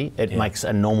just say it makes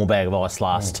a normal bag of ice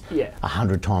last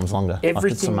 100 times longer.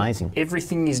 It's amazing.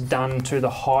 Everything is done to the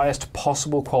highest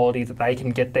possible quality that they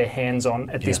can get their hands on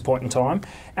at this point in time.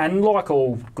 And like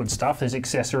all good stuff, there's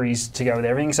accessories to go with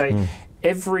everything. So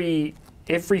every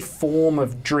form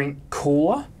of drink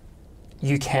cooler,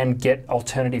 you can get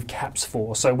alternative caps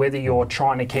for. So whether you're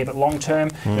trying to keep it long term,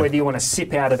 whether you want to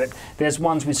sip out of it, there's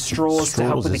ones with straws to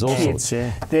help with the kids.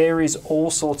 There is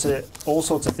all sorts of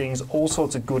things, all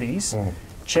sorts of goodies.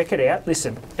 Check it out.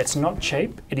 Listen, it's not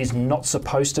cheap. It is not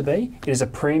supposed to be. It is a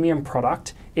premium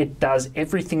product. It does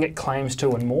everything it claims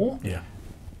to and more.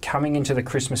 Coming into the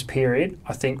Christmas period,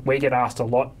 I think we get asked a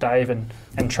lot, Dave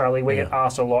and Charlie, we get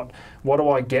asked a lot, what do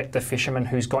I get the fisherman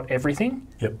who's got everything?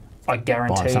 I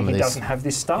guarantee he doesn't have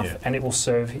this stuff and it will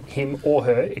serve him or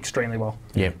her extremely well.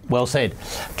 Yeah, well said.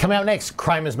 Coming up next,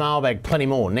 Kramer's mailbag, plenty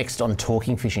more. Next on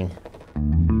Talking Fishing.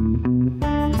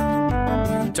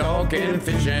 Talking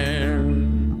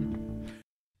Fishing.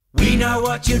 We know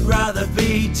what you'd rather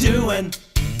be doing.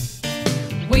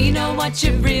 We know what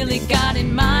you've really got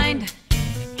in mind.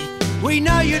 We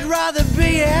know you'd rather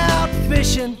be out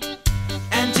fishing.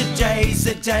 And today's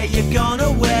the day you're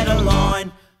gonna wet a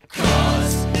line.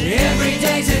 'Cause every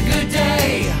day's a good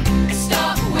day.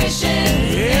 Stop wishing.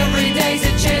 Every day's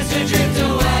a chance to drift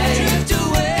away. Drift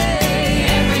away.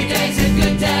 Every day's a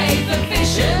good day for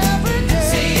fishing.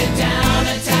 See it down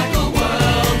and tackle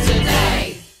world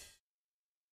today.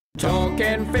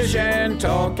 Talking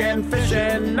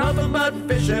fishing, nothing but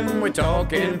fishing. We're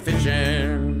talking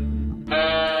fishing.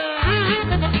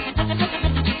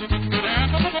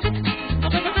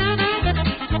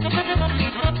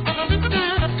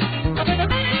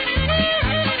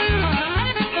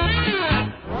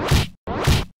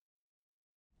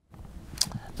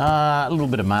 A little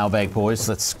bit of mailbag, boys.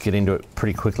 Let's get into it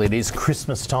pretty quickly. It is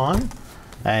Christmas time,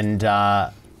 and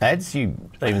Ads, you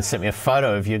even sent me a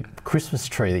photo of your Christmas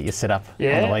tree that you set up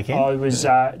on the weekend. I was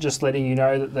just letting you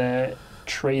know that the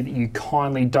tree that you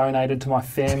kindly donated to my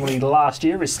family last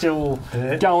year is still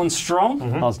going strong.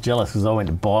 I was jealous because I went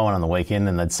to buy one on the weekend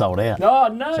and they'd sold out. Oh,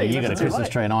 no. So you got a Christmas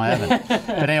tree and I haven't.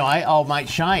 But anyway, old mate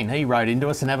Shane, he wrote into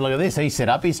us and have a look at this. He set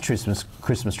up his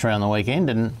Christmas tree on the weekend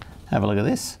and have a look at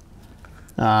this.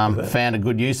 Found a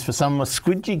good use for some of my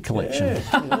squid jig collection.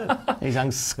 He's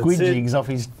hung squid jigs off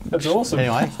his... That's awesome.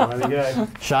 Anyway,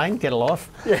 Shane, get a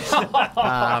life. No,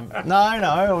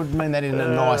 I would mean that in a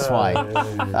nice way.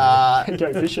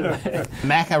 Go fishing.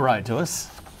 Macca wrote to us.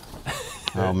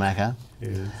 Oh, Macca.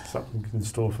 Yeah, something in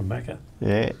store for Macca.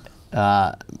 Yeah.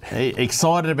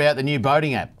 Excited about the new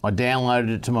boating app. I downloaded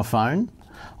it to my phone.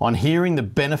 On hearing the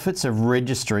benefits of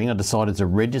registering, I decided to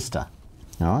register.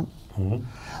 All right? Mm-hmm.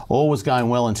 All was going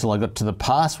well until I got to the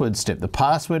password step. The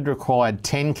password required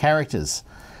 10 characters.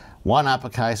 1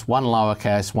 uppercase, 1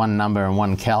 lowercase, 1 number and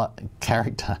 1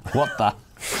 character. What the?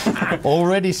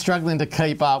 Already struggling to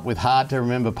keep up with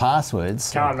hard-to-remember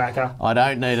passwords. Come on, Macca. I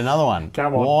don't need another one.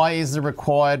 Come on. Why is the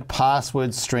required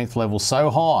password strength level so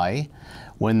high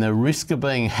when the risk of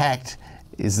being hacked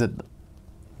is that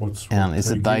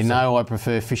they know I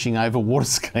prefer fishing over water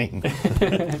skiing?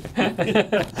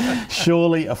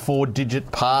 Surely a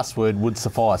 4-digit password would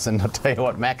suffice. And I'll tell you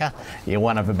what, Macca, you're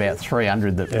one of about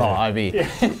 300 that... Oh, over here.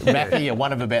 Macca, you're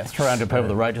one of about 300 people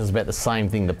that wrote us about the same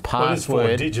thing. The password... Well,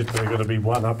 it's 4-digit, but they've got to be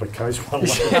one uppercase, one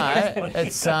lowercase. No,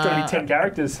 it's... got to be 10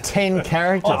 characters. 10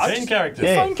 characters. Oh, 10 characters.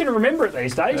 The phone can remember it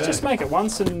these days. Just make it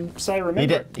once and say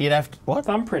remember it. You'd have to... What?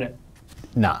 Thumbprint it.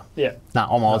 No. Yeah. No,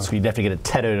 I'm old school. You'd have to get it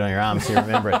tattooed on your arm so you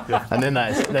remember it. And then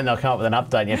they'll come up with an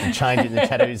update and you have to change it in the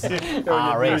tattoos.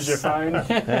 RS. Your phone.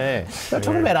 Yeah. They were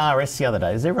talking about RS the other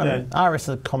day. Is everyone RS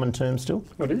a common term still?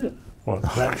 What is it? What?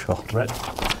 Rat.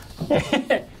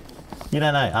 You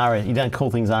don't know RS. You don't call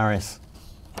things RS.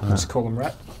 Just call them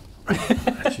rat.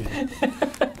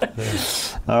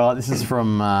 All right, this is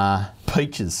from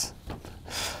Peaches.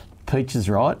 Peaches,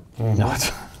 right? No,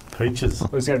 Peaches.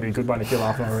 It was going to be a good one if you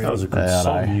laugh already. That was a good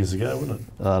song years ago, wasn't it?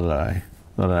 I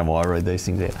don't know why I read these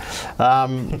things out.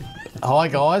 Hi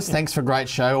guys, thanks for a great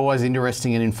show, always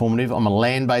interesting and informative. I'm a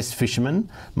land-based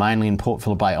fisherman, mainly in Port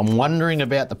Phillip Bay. I'm wondering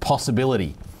about the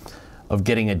possibility of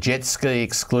getting a jet ski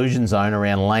exclusion zone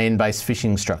around land-based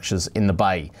fishing structures in the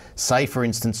bay. Say, for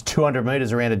instance, 200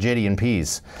 metres around a jetty and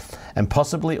piers, and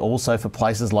possibly also for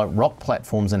places like rock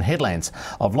platforms and headlands.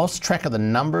 I've lost track of the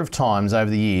number of times over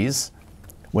the years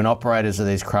when operators of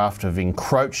these craft have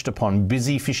encroached upon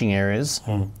busy fishing areas,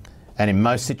 and in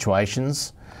most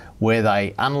situations where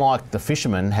they, unlike the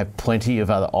fishermen, have plenty of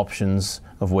other options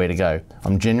of where to go.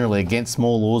 I'm generally against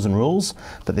small laws and rules,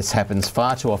 but this happens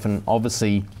far too often.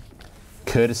 Obviously,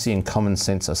 courtesy and common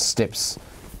sense are steps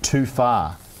too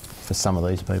far for some of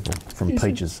these people. From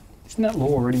Peaches. Isn't that law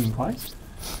already in place?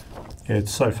 Yeah,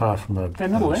 it's so far from a... They're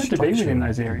not allowed to be within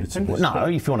those areas. No,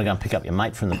 if you want to go and pick up your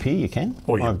mate from the pier, you can.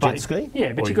 Or your jet ski.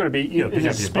 Yeah, but you've got to be...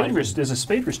 There's a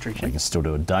speed restriction. You can still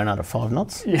do a donut at 5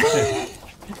 knots. Yeah.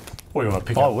 Or you want to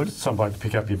pick up somebody to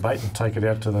pick up your bait and take it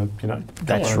out to the,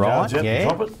 That's right,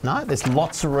 drop it. No, there's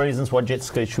lots of reasons why jet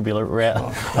skis should be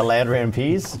allowed around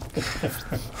piers.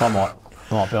 I might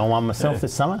be on one myself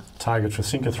this summer. Target for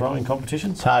sinker throwing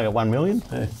competitions. Target 1 million.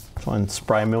 Yeah. Try and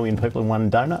spray 1 million people in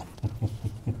one donut.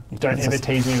 Don't ever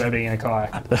tease me about being in a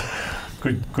kayak.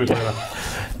 Good letter.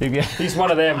 He's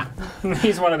one of them.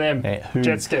 He's one of them.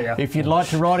 Jet skier. If you'd like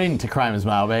to write in to Kramer's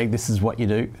Mailbag, this is what you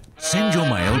do. Send your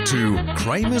mail to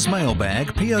Kramer's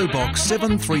Mailbag, PO Box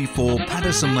 734,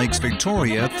 Patterson Lakes,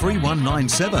 Victoria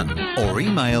 3197, or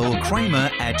email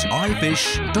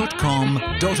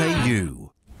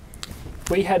kramer@ifish.com.au.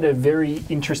 We had a very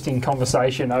interesting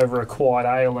conversation over a quiet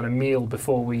ale and a meal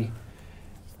before we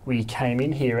came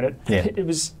in here, and it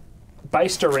was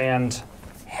based around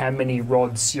how many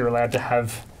rods you're allowed to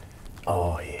have.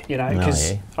 Oh yeah.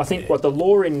 Because I think what the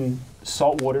law in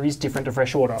saltwater is different to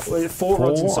freshwater. 4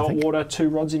 rods in saltwater, 2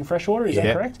 rods in freshwater. Is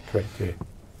that correct? Correct. Yeah.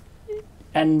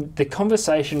 And the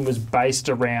conversation was based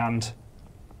around.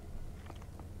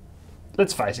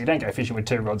 Let's face it, you don't go fishing with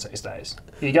 2 rods these days.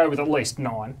 You go with at least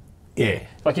 9. Yeah.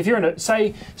 Like if you're in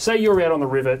say you're out on the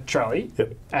river, Charlie,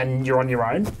 and you're on your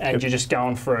own, and you're just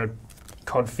going for a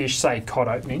codfish, say cod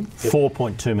opening.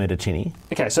 4.2 metre tinny.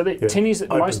 Okay, so the tinnies,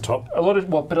 a lot of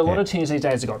tinnies these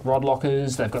days have got rod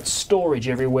lockers. They've got storage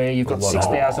everywhere. You've got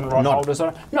 6,000 rod holders on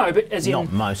it. No, but as in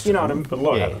not most. You know what I mean? But a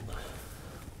lot of it.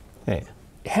 Yeah.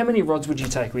 How many rods would you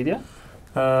take with you?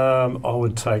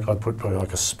 I'd put probably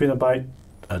like a spinnerbait,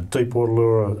 a deep water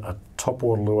lure, a top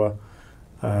water lure,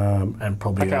 and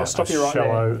probably a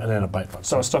shallow, and then a bait rod.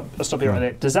 So I'll stop you right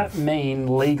there. Does that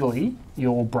mean legally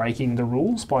you're breaking the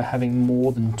rules by having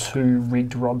more than 2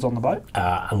 rigged rods on the boat?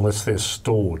 Unless they're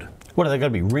stored. What, are they got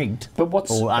to be rigged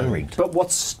or unrigged? But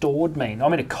what's stored mean?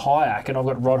 I'm in a kayak and I've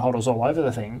got rod holders all over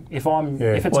the thing. If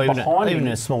it's behind me... Even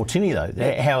in a small tinny though,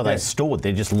 how are they stored?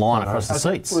 They're just lying across the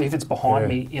seats. Well, if it's behind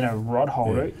me in a rod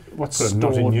holder, what's stored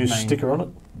not in use mean? sticker on it?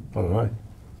 I don't know.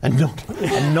 And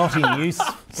not in use. No,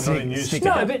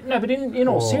 but in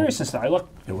all seriousness though, like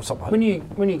when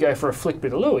you go for a flick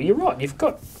bit of lure, you're right. You've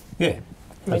got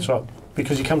that's right.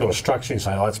 Because you come to a structure and you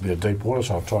say, "Oh, it's a bit of deep water,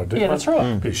 so I'll try a deep one." Yeah, that's right.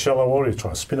 A bit of shallow water, you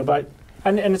try a spinnerbait.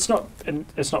 And it's not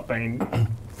been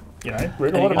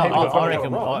rude. I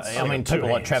reckon. People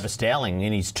like Travis Dowling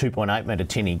in his 2.8 metre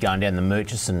tinny going down the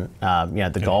Murchison,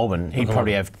 the Goulburn, he'd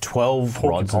probably have 12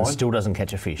 rods and still doesn't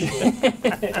catch a fish.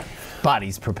 But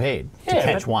he's prepared to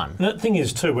catch one. The thing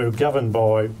is, too, we're governed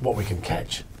by what we can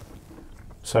catch.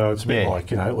 So it's a bit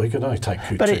like, we can only take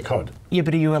 2 cod. Yeah,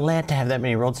 but are you allowed to have that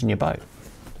many rods in your boat?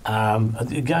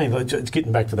 Again, it's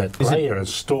getting back to that grey area,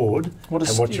 it's stored, and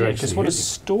what you're actually what does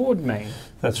using. stored mean?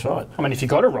 That's right. I mean, if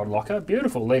you've got a rod locker,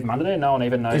 beautiful, leave them under there, no one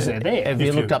even knows they're there. Have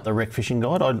you looked up the wreck fishing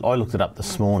guide? I looked it up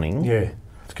this morning. Yeah,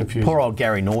 it's confusing. Poor old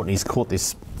Gary Norton, he's caught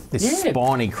this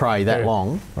spiny cray that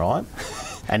long, right?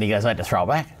 And he goes, I had to throw it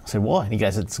back. I said, why? And he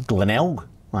goes, it's Glenelg.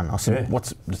 And I said,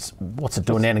 what's it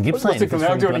doing down in Gippsland? What's the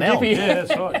Glenelg doing in Gippy? Yeah,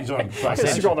 that's right.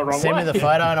 He's on the wrong Send way. me the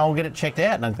photo and I'll get it checked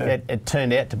out. And it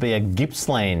turned out to be a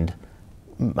Gippsland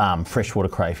freshwater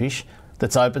crayfish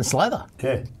that's open slather.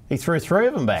 Yeah. He threw 3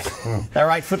 of them back. They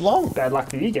were 8 foot long. Bad luck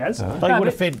for you guys. They would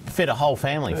have fed a whole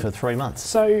family for 3 months.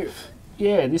 So,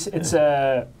 yeah, it's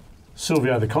a...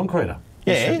 Silvio the Concreter.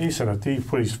 Yeah. He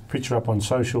put his picture up on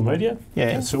social media.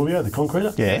 Yeah. Silvio the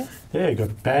Concreter. Yeah. Yeah, he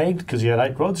got bagged because he had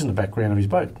 8 rods in the background of his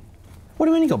boat. What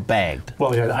do you mean he got bagged?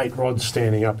 Well, he had 8 rods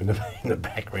standing up in the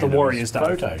background. The Warriors of his stuff.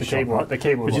 photo The shot, keyboard. right? The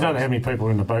keyboard. But you don't know warriors. how many people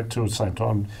were in the boat too at the same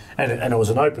time, and it was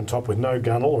an open top with no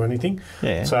gunnel or anything.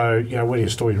 Yeah. So where do you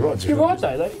store your rods? You're right,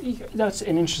 though. That's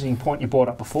an interesting point you brought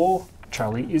up before,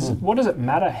 Charlie. Is what does it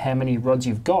matter how many rods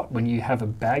you've got when you have a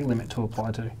bag limit to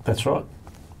apply to? That's right.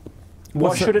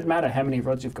 Why should it matter how many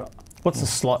rods you've got? What's the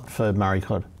slot for Murray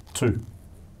cod? 2.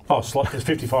 Oh, slot is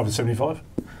 55 to 75.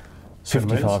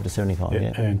 55 to 75,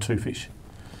 yeah. And 2 fish.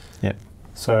 Yep.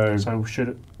 So should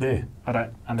it? Yeah. I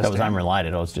don't understand. That was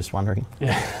unrelated, I was just wondering.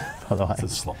 Yeah. By the way. It's a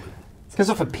slot. Because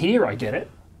off a pier, I get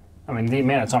it. I mean, the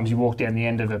amount of times you walk down the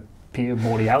end of a pier,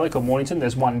 Mordialloc or Mornington,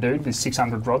 there's one dude with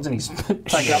 600 rods and he's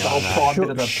taking up the whole prime bit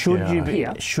of the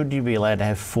pier. Should you be allowed to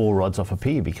have 4 rods off a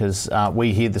pier? Because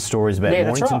we hear the stories about that's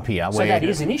Mornington right. Pier. So where that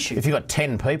is an issue. If you've got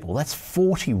 10 people, that's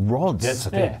 40 rods. That's the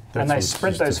thing. And they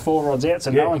spread those 4 rods out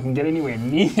so no one can get anywhere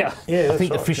near. Yeah, I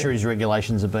think the fisheries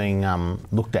regulations are being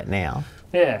looked at now.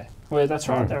 Yeah, well, that's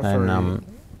right. And,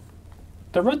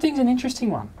 the rod thing's an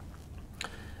interesting one.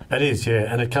 It is, yeah,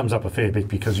 and it comes up a fair bit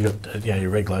because you've got your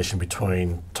regulation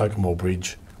between Tokemore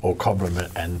Bridge or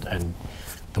Cobram and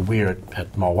the weir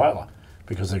at Mulwala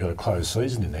because they've got a closed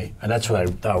season in there, and that's where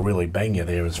they'll really bang you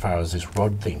there as far as this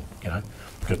rod thing. You've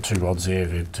got 2 rods there,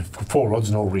 4 rods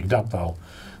and all rigged up.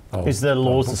 Is the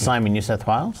laws the same in New South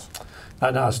Wales?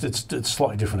 No, it's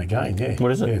slightly different again. Yeah.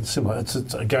 What is it? Yeah, it's similar. It's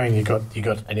again you got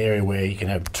an area where you can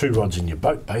have 2 rods in your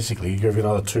boat. Basically, you give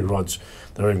another 2 rods.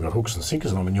 They've even got hooks and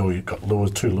sinkers on them, and you've got 2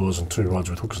 lures and 2 rods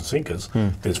with hooks and sinkers.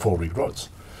 There's 4 rigged rods.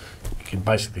 You can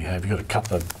basically you've got to cut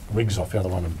the rigs off the other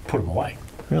one and put them away.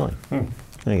 Really? There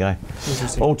you go.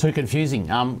 All too confusing.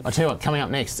 I tell you what, coming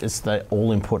up next is the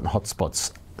all-important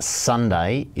hotspots.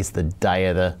 Sunday is the day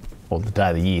of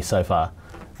the year so far.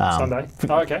 Sunday?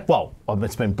 Oh, okay. Well,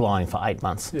 it's been blowing for 8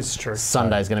 months. This is true.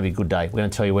 Sunday's going to be a good day. We're going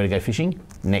to tell you where to go fishing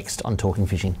next on Talking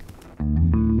Fishing.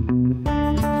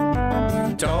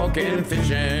 Talking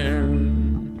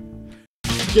fishing.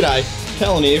 G'day,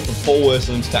 Callan here from Paul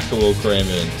Worslam's Tackle World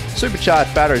Cranbourne.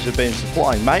 Supercharged batteries have been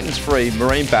supplying maintenance-free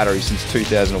marine batteries since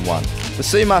 2001. The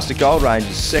Seamaster Gold range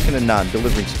is second to none,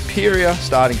 delivering superior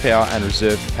starting power and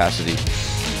reserve capacity.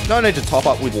 No need to top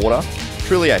up with water,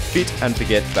 truly a fit and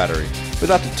forget battery. With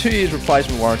up to 2 years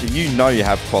replacement warranty, you know you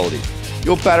have quality.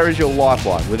 Your battery is your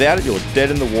lifeline. Without it, you're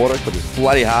dead in the water because it's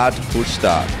bloody hard to push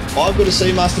start. I've got a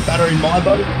Seamaster battery in my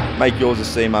boat. Make yours a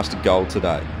Seamaster Gold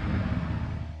today.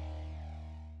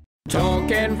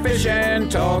 Talking fishing,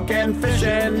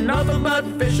 nothing but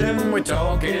fishing, we're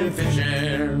talking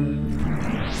fishing.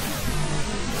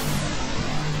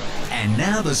 And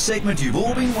now the segment you've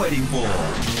all been waiting for.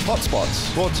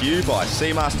 Hotspots, brought to you by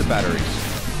Seamaster Batteries.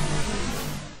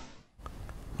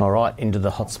 All right, into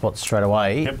the hotspot straight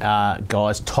away. Yep.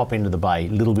 Guys, top end of the bay, a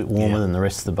little bit warmer than the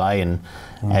rest of the bay, and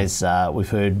as we've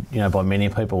heard, by many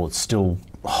people, it's still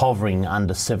hovering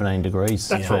under 17 degrees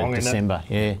for December.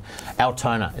 Yeah,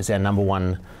 Altona is our number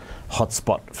 1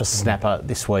 hotspot for snapper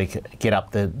this week. Get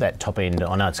up that top end.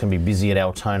 I know it's going to be busy at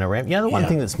Altona ramp. The one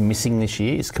thing that's missing this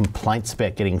year is complaints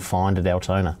about getting fined at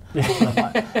Altona.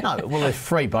 No, well, they're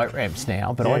free boat ramps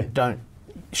now, but I don't.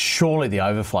 Surely the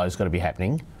overflow's got to be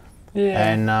happening. Yeah.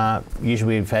 And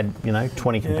usually we've had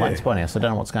 20 complaints by now, so I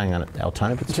don't know what's going on at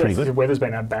Altona, but it's pretty good. The weather's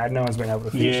been that bad, no one's been able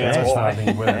to fish. Yeah, that's why I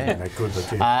think the weather's been that good.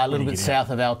 But a little bit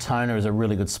south of Altona is a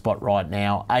really good spot right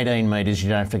now. 18 metres, you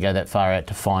don't have to go that far out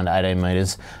to find 18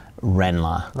 metres.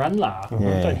 Ranelagh. Ranelagh?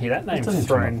 Yeah. I don't hear that name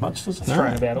thrown much, does it?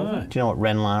 Thrown about all. Do you know what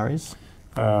Ranelagh is?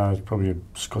 It's probably a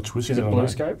Scotch whisky. Is it Blue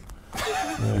Scope?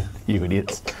 You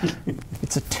idiots.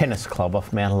 It's a tennis club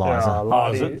off Mount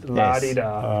Eliza. Is it?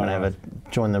 Yes.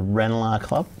 Join the Ranelagh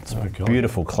Club. It's a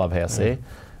beautiful clubhouse there.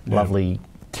 Lovely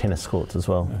tennis courts as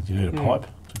well. Do you need a pipe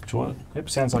to Do you want it? Yep,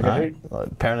 sounds like a hoot.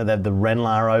 Apparently they had the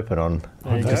Renlar Open on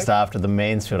just after the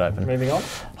Mansfield Open. Moving on.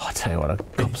 I tell you what, I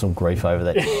copped some grief over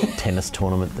that tennis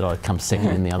tournament that I come second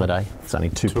in the other day. There's only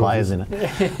two players in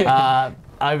it.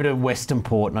 Over to Western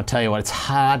Port, and I tell you what, it's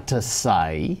hard to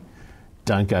say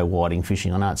don't go whiting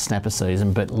fishing. I know it's snapper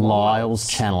season, but Lyle's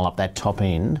Channel up that top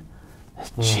end,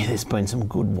 gee, there's been some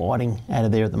good whiting out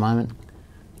of there at the moment.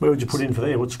 Where would you put in for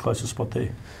there? What's the closest spot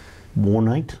there?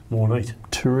 Warneat.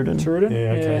 Tooradin.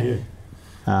 Yeah, okay,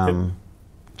 yeah.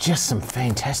 Just some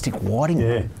fantastic whiting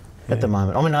at the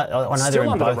moment. I mean, I know still they're in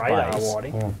under both the radar bays.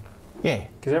 whiting. Yeah.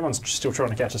 Because everyone's still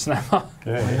trying to catch a snapper. I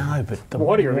know, but the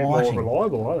whiting are a bit more whiting-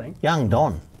 reliable, I think. Young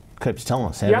Don keeps telling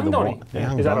us. Young Donny?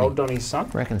 Young Is that Donny. old Donny's son?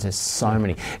 Reckons there's so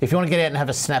many. If you want to get out and have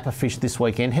a snapper fish this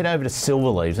weekend, head over to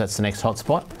Silverleaves. That's the next hot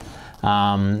spot.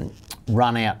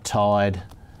 Run out tide,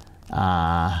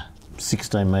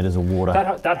 16 metres of water.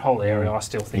 That whole area, I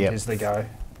still think, is the go.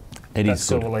 It is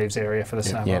good. Silverleaves area for the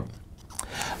snapper. Yep.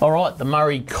 All right, the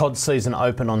Murray Cod season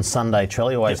open on Sunday,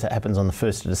 Trelly. Always happens on the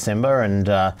 1st of December,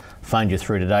 and phoned you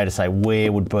through today to say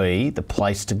where would be the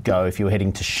place to go if you were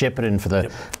heading to Shepparton for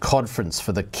the conference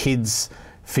for the kids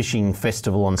fishing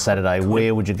festival on Saturday.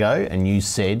 Where would you go? And you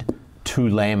said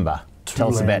Toolamba. Tell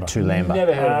us about Toolamba.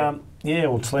 Never heard of it. Yeah,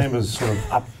 well, Toolamba's sort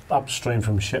of upstream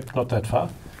from Shep, not that far.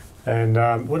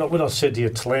 And when I said to you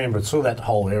Toolamba, it's all that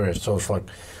whole area. So it's like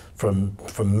from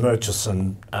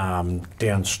Murchison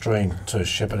downstream to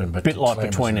Shepparton. Bit like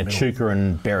between Echuca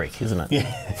and Berwick, isn't it?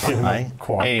 Yeah,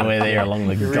 quite. Anywhere there along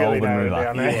the Golden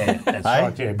River. Yeah, that's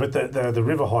right. Yeah, but the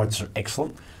river heights are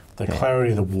excellent. The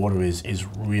clarity of the water is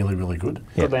really, really good.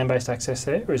 Good land-based access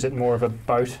there, or is it more of a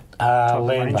boat?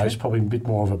 Land-based, probably a bit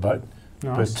more of a boat.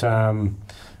 Nice.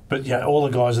 But yeah, all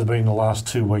the guys that have been the last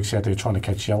 2 weeks out there trying to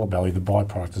catch yellow belly, the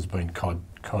byproduct has been cod.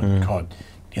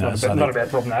 You know, not a bad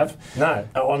problem to have. No,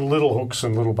 on little hooks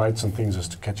and little baits and things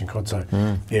just catching cod. So,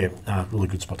 really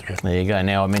good spot to go. There you go.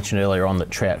 Now, I mentioned earlier on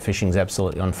that trout fishing's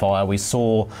absolutely on fire. We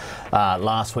saw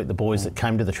last week the boys that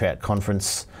came to the trout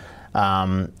conference,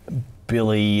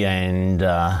 Billy and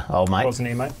old mate. Wasn't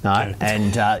he, mate? No,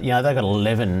 and they got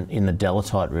 11 in the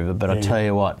Delatite River. But I tell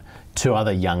you what, two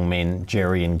other young men,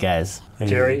 Jerry and Gaz.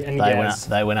 Jerry and Gaz.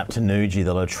 They went up to Nuji.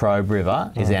 The Latrobe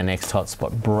River is our next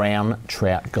hotspot. Brown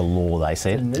trout galore, they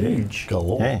said. Nuge.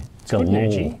 Galore. Yeah, Good galore.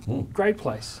 Nuji. Great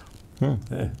place.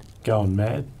 Yeah, going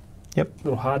mad. Yep.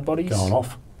 Little hard bodies. Going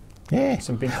off. Yeah.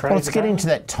 Some big cranes. Well, it's getting to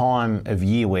that time of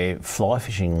year where fly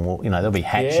fishing, there'll be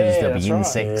hatches, there'll be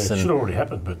insects. It and should have already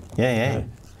happened, but... Yeah.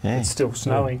 It's still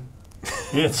snowing.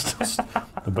 Yeah, it's just,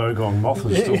 the bogong moth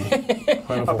is still...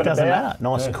 It doesn't matter.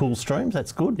 Nice cool streams,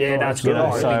 that's good. Yeah, no, it's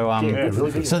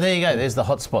good. So there you go, there's the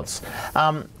hot spots.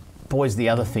 Boys, the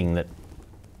other thing that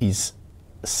is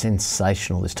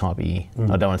sensational this time of year,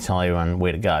 I don't want to tell anyone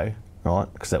where to go,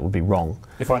 right, because that would be wrong.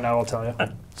 If I know, I'll tell you.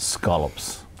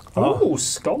 Scallops. Oh,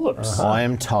 scallops. I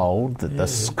am told that the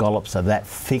scallops are that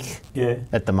thick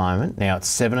at the moment. Now it's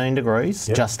 17 degrees,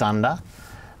 just under.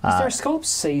 Is there a scallop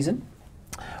season?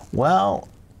 Well,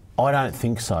 I don't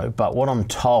think so, but what I'm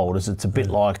told is it's a bit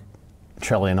like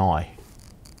Trelly and I.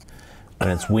 When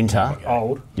it's winter,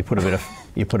 you put a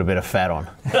bit of fat on,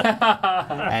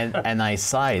 and they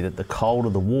say that the colder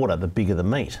the water, the bigger the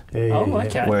meat.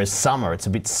 Okay. Whereas summer, it's a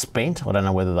bit spent. I don't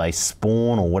know whether they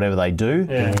spawn or whatever they do,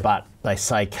 but they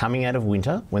say coming out of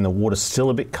winter, when the water's still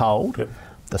a bit cold,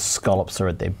 the scallops are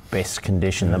at their best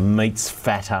condition. The meat's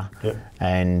fatter,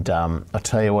 and I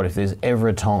tell you what, if there's ever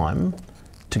a time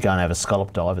to go and have a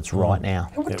scallop dive, it's right now.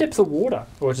 And what depth of water?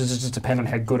 Or does it just depend on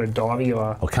how good a diver you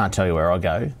are? I can't tell you where I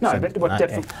go. No, but what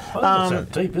depth? It's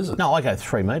not deep, is it? No, I go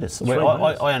 3 metres.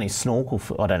 I only snorkel.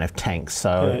 I don't have tanks,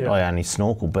 so I only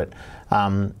snorkel. But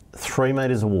 3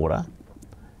 metres of water,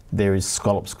 there is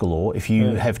scallops galore. If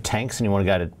you have tanks and you want to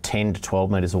go to 10 to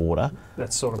 12 metres of water,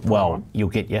 that's sort of you'll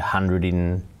get your 100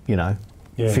 in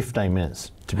 15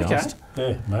 minutes. To be honest.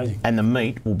 Yeah, amazing. And the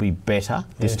meat will be better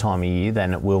this time of year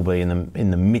than it will be in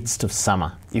the midst of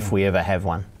summer, if we ever have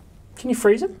one. Can you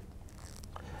freeze them?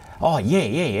 Oh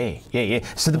yeah.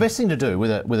 So the best thing to do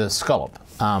with a scallop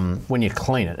when you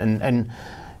clean it, and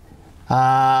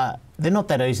they're not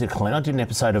that easy to clean. I did an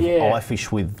episode of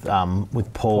iFish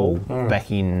with Paul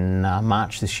back in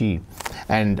March this year,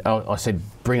 and I said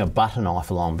bring a butter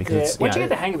knife along because once you get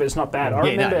the hang of it, it's not bad. I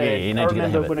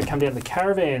remember when it came down to the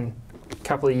caravan a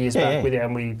couple of years back with you,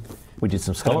 and we did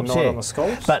some scallops. On the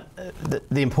scallops. But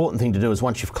the important thing to do is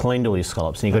once you've cleaned all your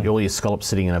scallops and you've got all your scallops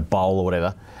sitting in a bowl or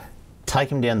whatever, take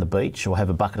them down the beach or have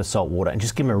a bucket of salt water and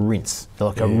just give them a rinse. They're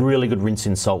like a really good rinse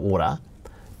in salt water.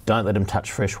 Don't let them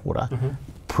touch fresh water.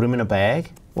 Put them in a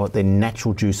bag. Their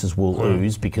natural juices will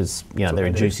ooze because they're a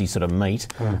juicy sort of meat,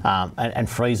 and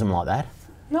freeze them like that.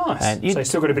 Nice. And So you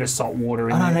still got a bit of salt water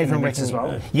in, I don't in the even mix reckon. as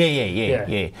well?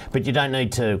 Yeah. But you don't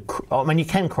need to. I mean, you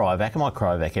can cryovac. I might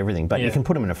cryovac everything, but you can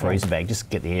put them in a freezer bag, just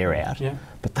get the air out. Yeah.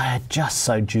 But they are just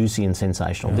so juicy and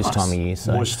sensational this time of year.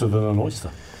 So. Moister than an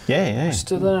oyster. Yeah.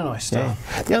 Moister than an oyster.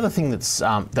 Yeah. The other thing that's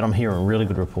that I'm hearing really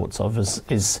good reports of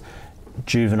is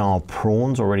juvenile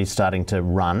prawns already starting to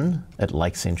run at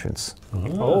lakes entrance.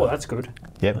 Oh, that's good.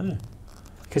 Yep.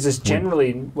 Because it's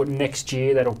generally next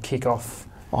year that'll kick off.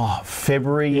 Oh,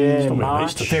 February,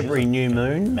 March. February new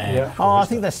moon. I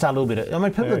think they start a little bit. I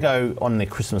mean, people that go on their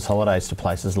Christmas holidays to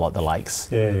places like the lakes.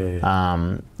 You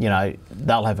know,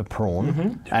 they'll have a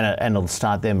prawn and it'll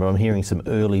start then. But I'm hearing some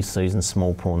early season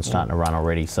small prawns starting to run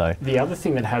already. So the other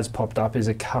thing that has popped up is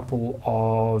a couple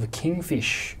of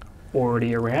kingfish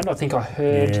already around. I think I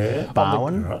heard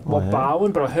Barwon.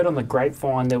 Barwon, but I heard on the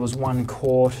grapevine there was one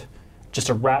caught, just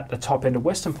a rat at the top end of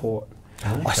Western Port.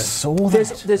 I saw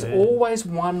that. There's always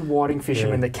one whiting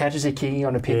fisherman that catches a kingy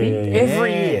on a pippy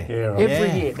every year.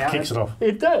 Every year. Now, kicks it off.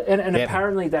 It does, and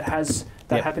apparently that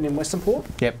happened in Western Port.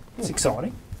 Yep. It's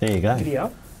exciting. There you go. Giddy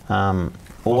up.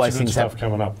 Always things stuff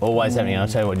coming up. Always happening. I'll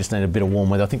tell you what, just need a bit of warm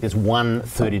weather. I think there's one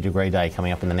 30-degree day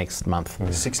coming up in the next month.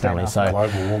 16. So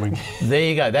global warming. There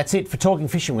you go. That's it for Talking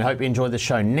Fishing. We hope you enjoyed the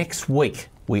show. Next week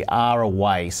we are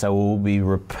away, so we'll be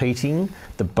repeating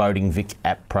the Boating Vic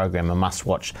app program, a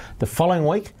must-watch. The following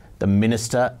week, the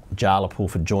Minister, Jarla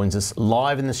Pulford, joins us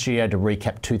live in the studio to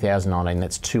recap 2019.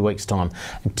 That's 2 weeks' time.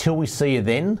 Until we see you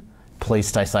then, please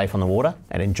stay safe on the water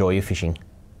and enjoy your fishing.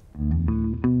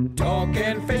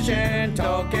 Talking fishing,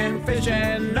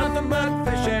 nothing but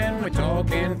fishing, we're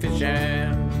talking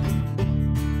fishing.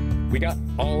 We got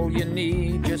all you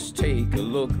need, just take a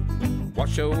look.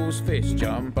 Watch those fish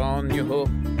jump on your hook.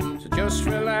 So just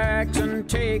relax and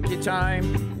take your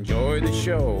time. Enjoy the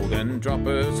show, then drop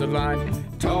us a line.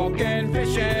 Talking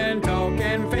fishing,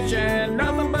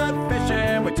 nothing but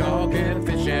fishing, we're talking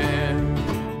fishing.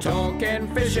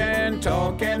 Talking fishing,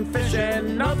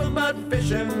 nothing but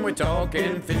fishing, we're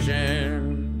talking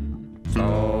fishing.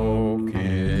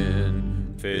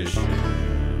 Talking fishing.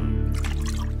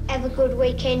 Have a good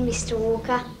weekend, Mr.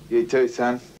 Walker. You too,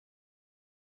 son.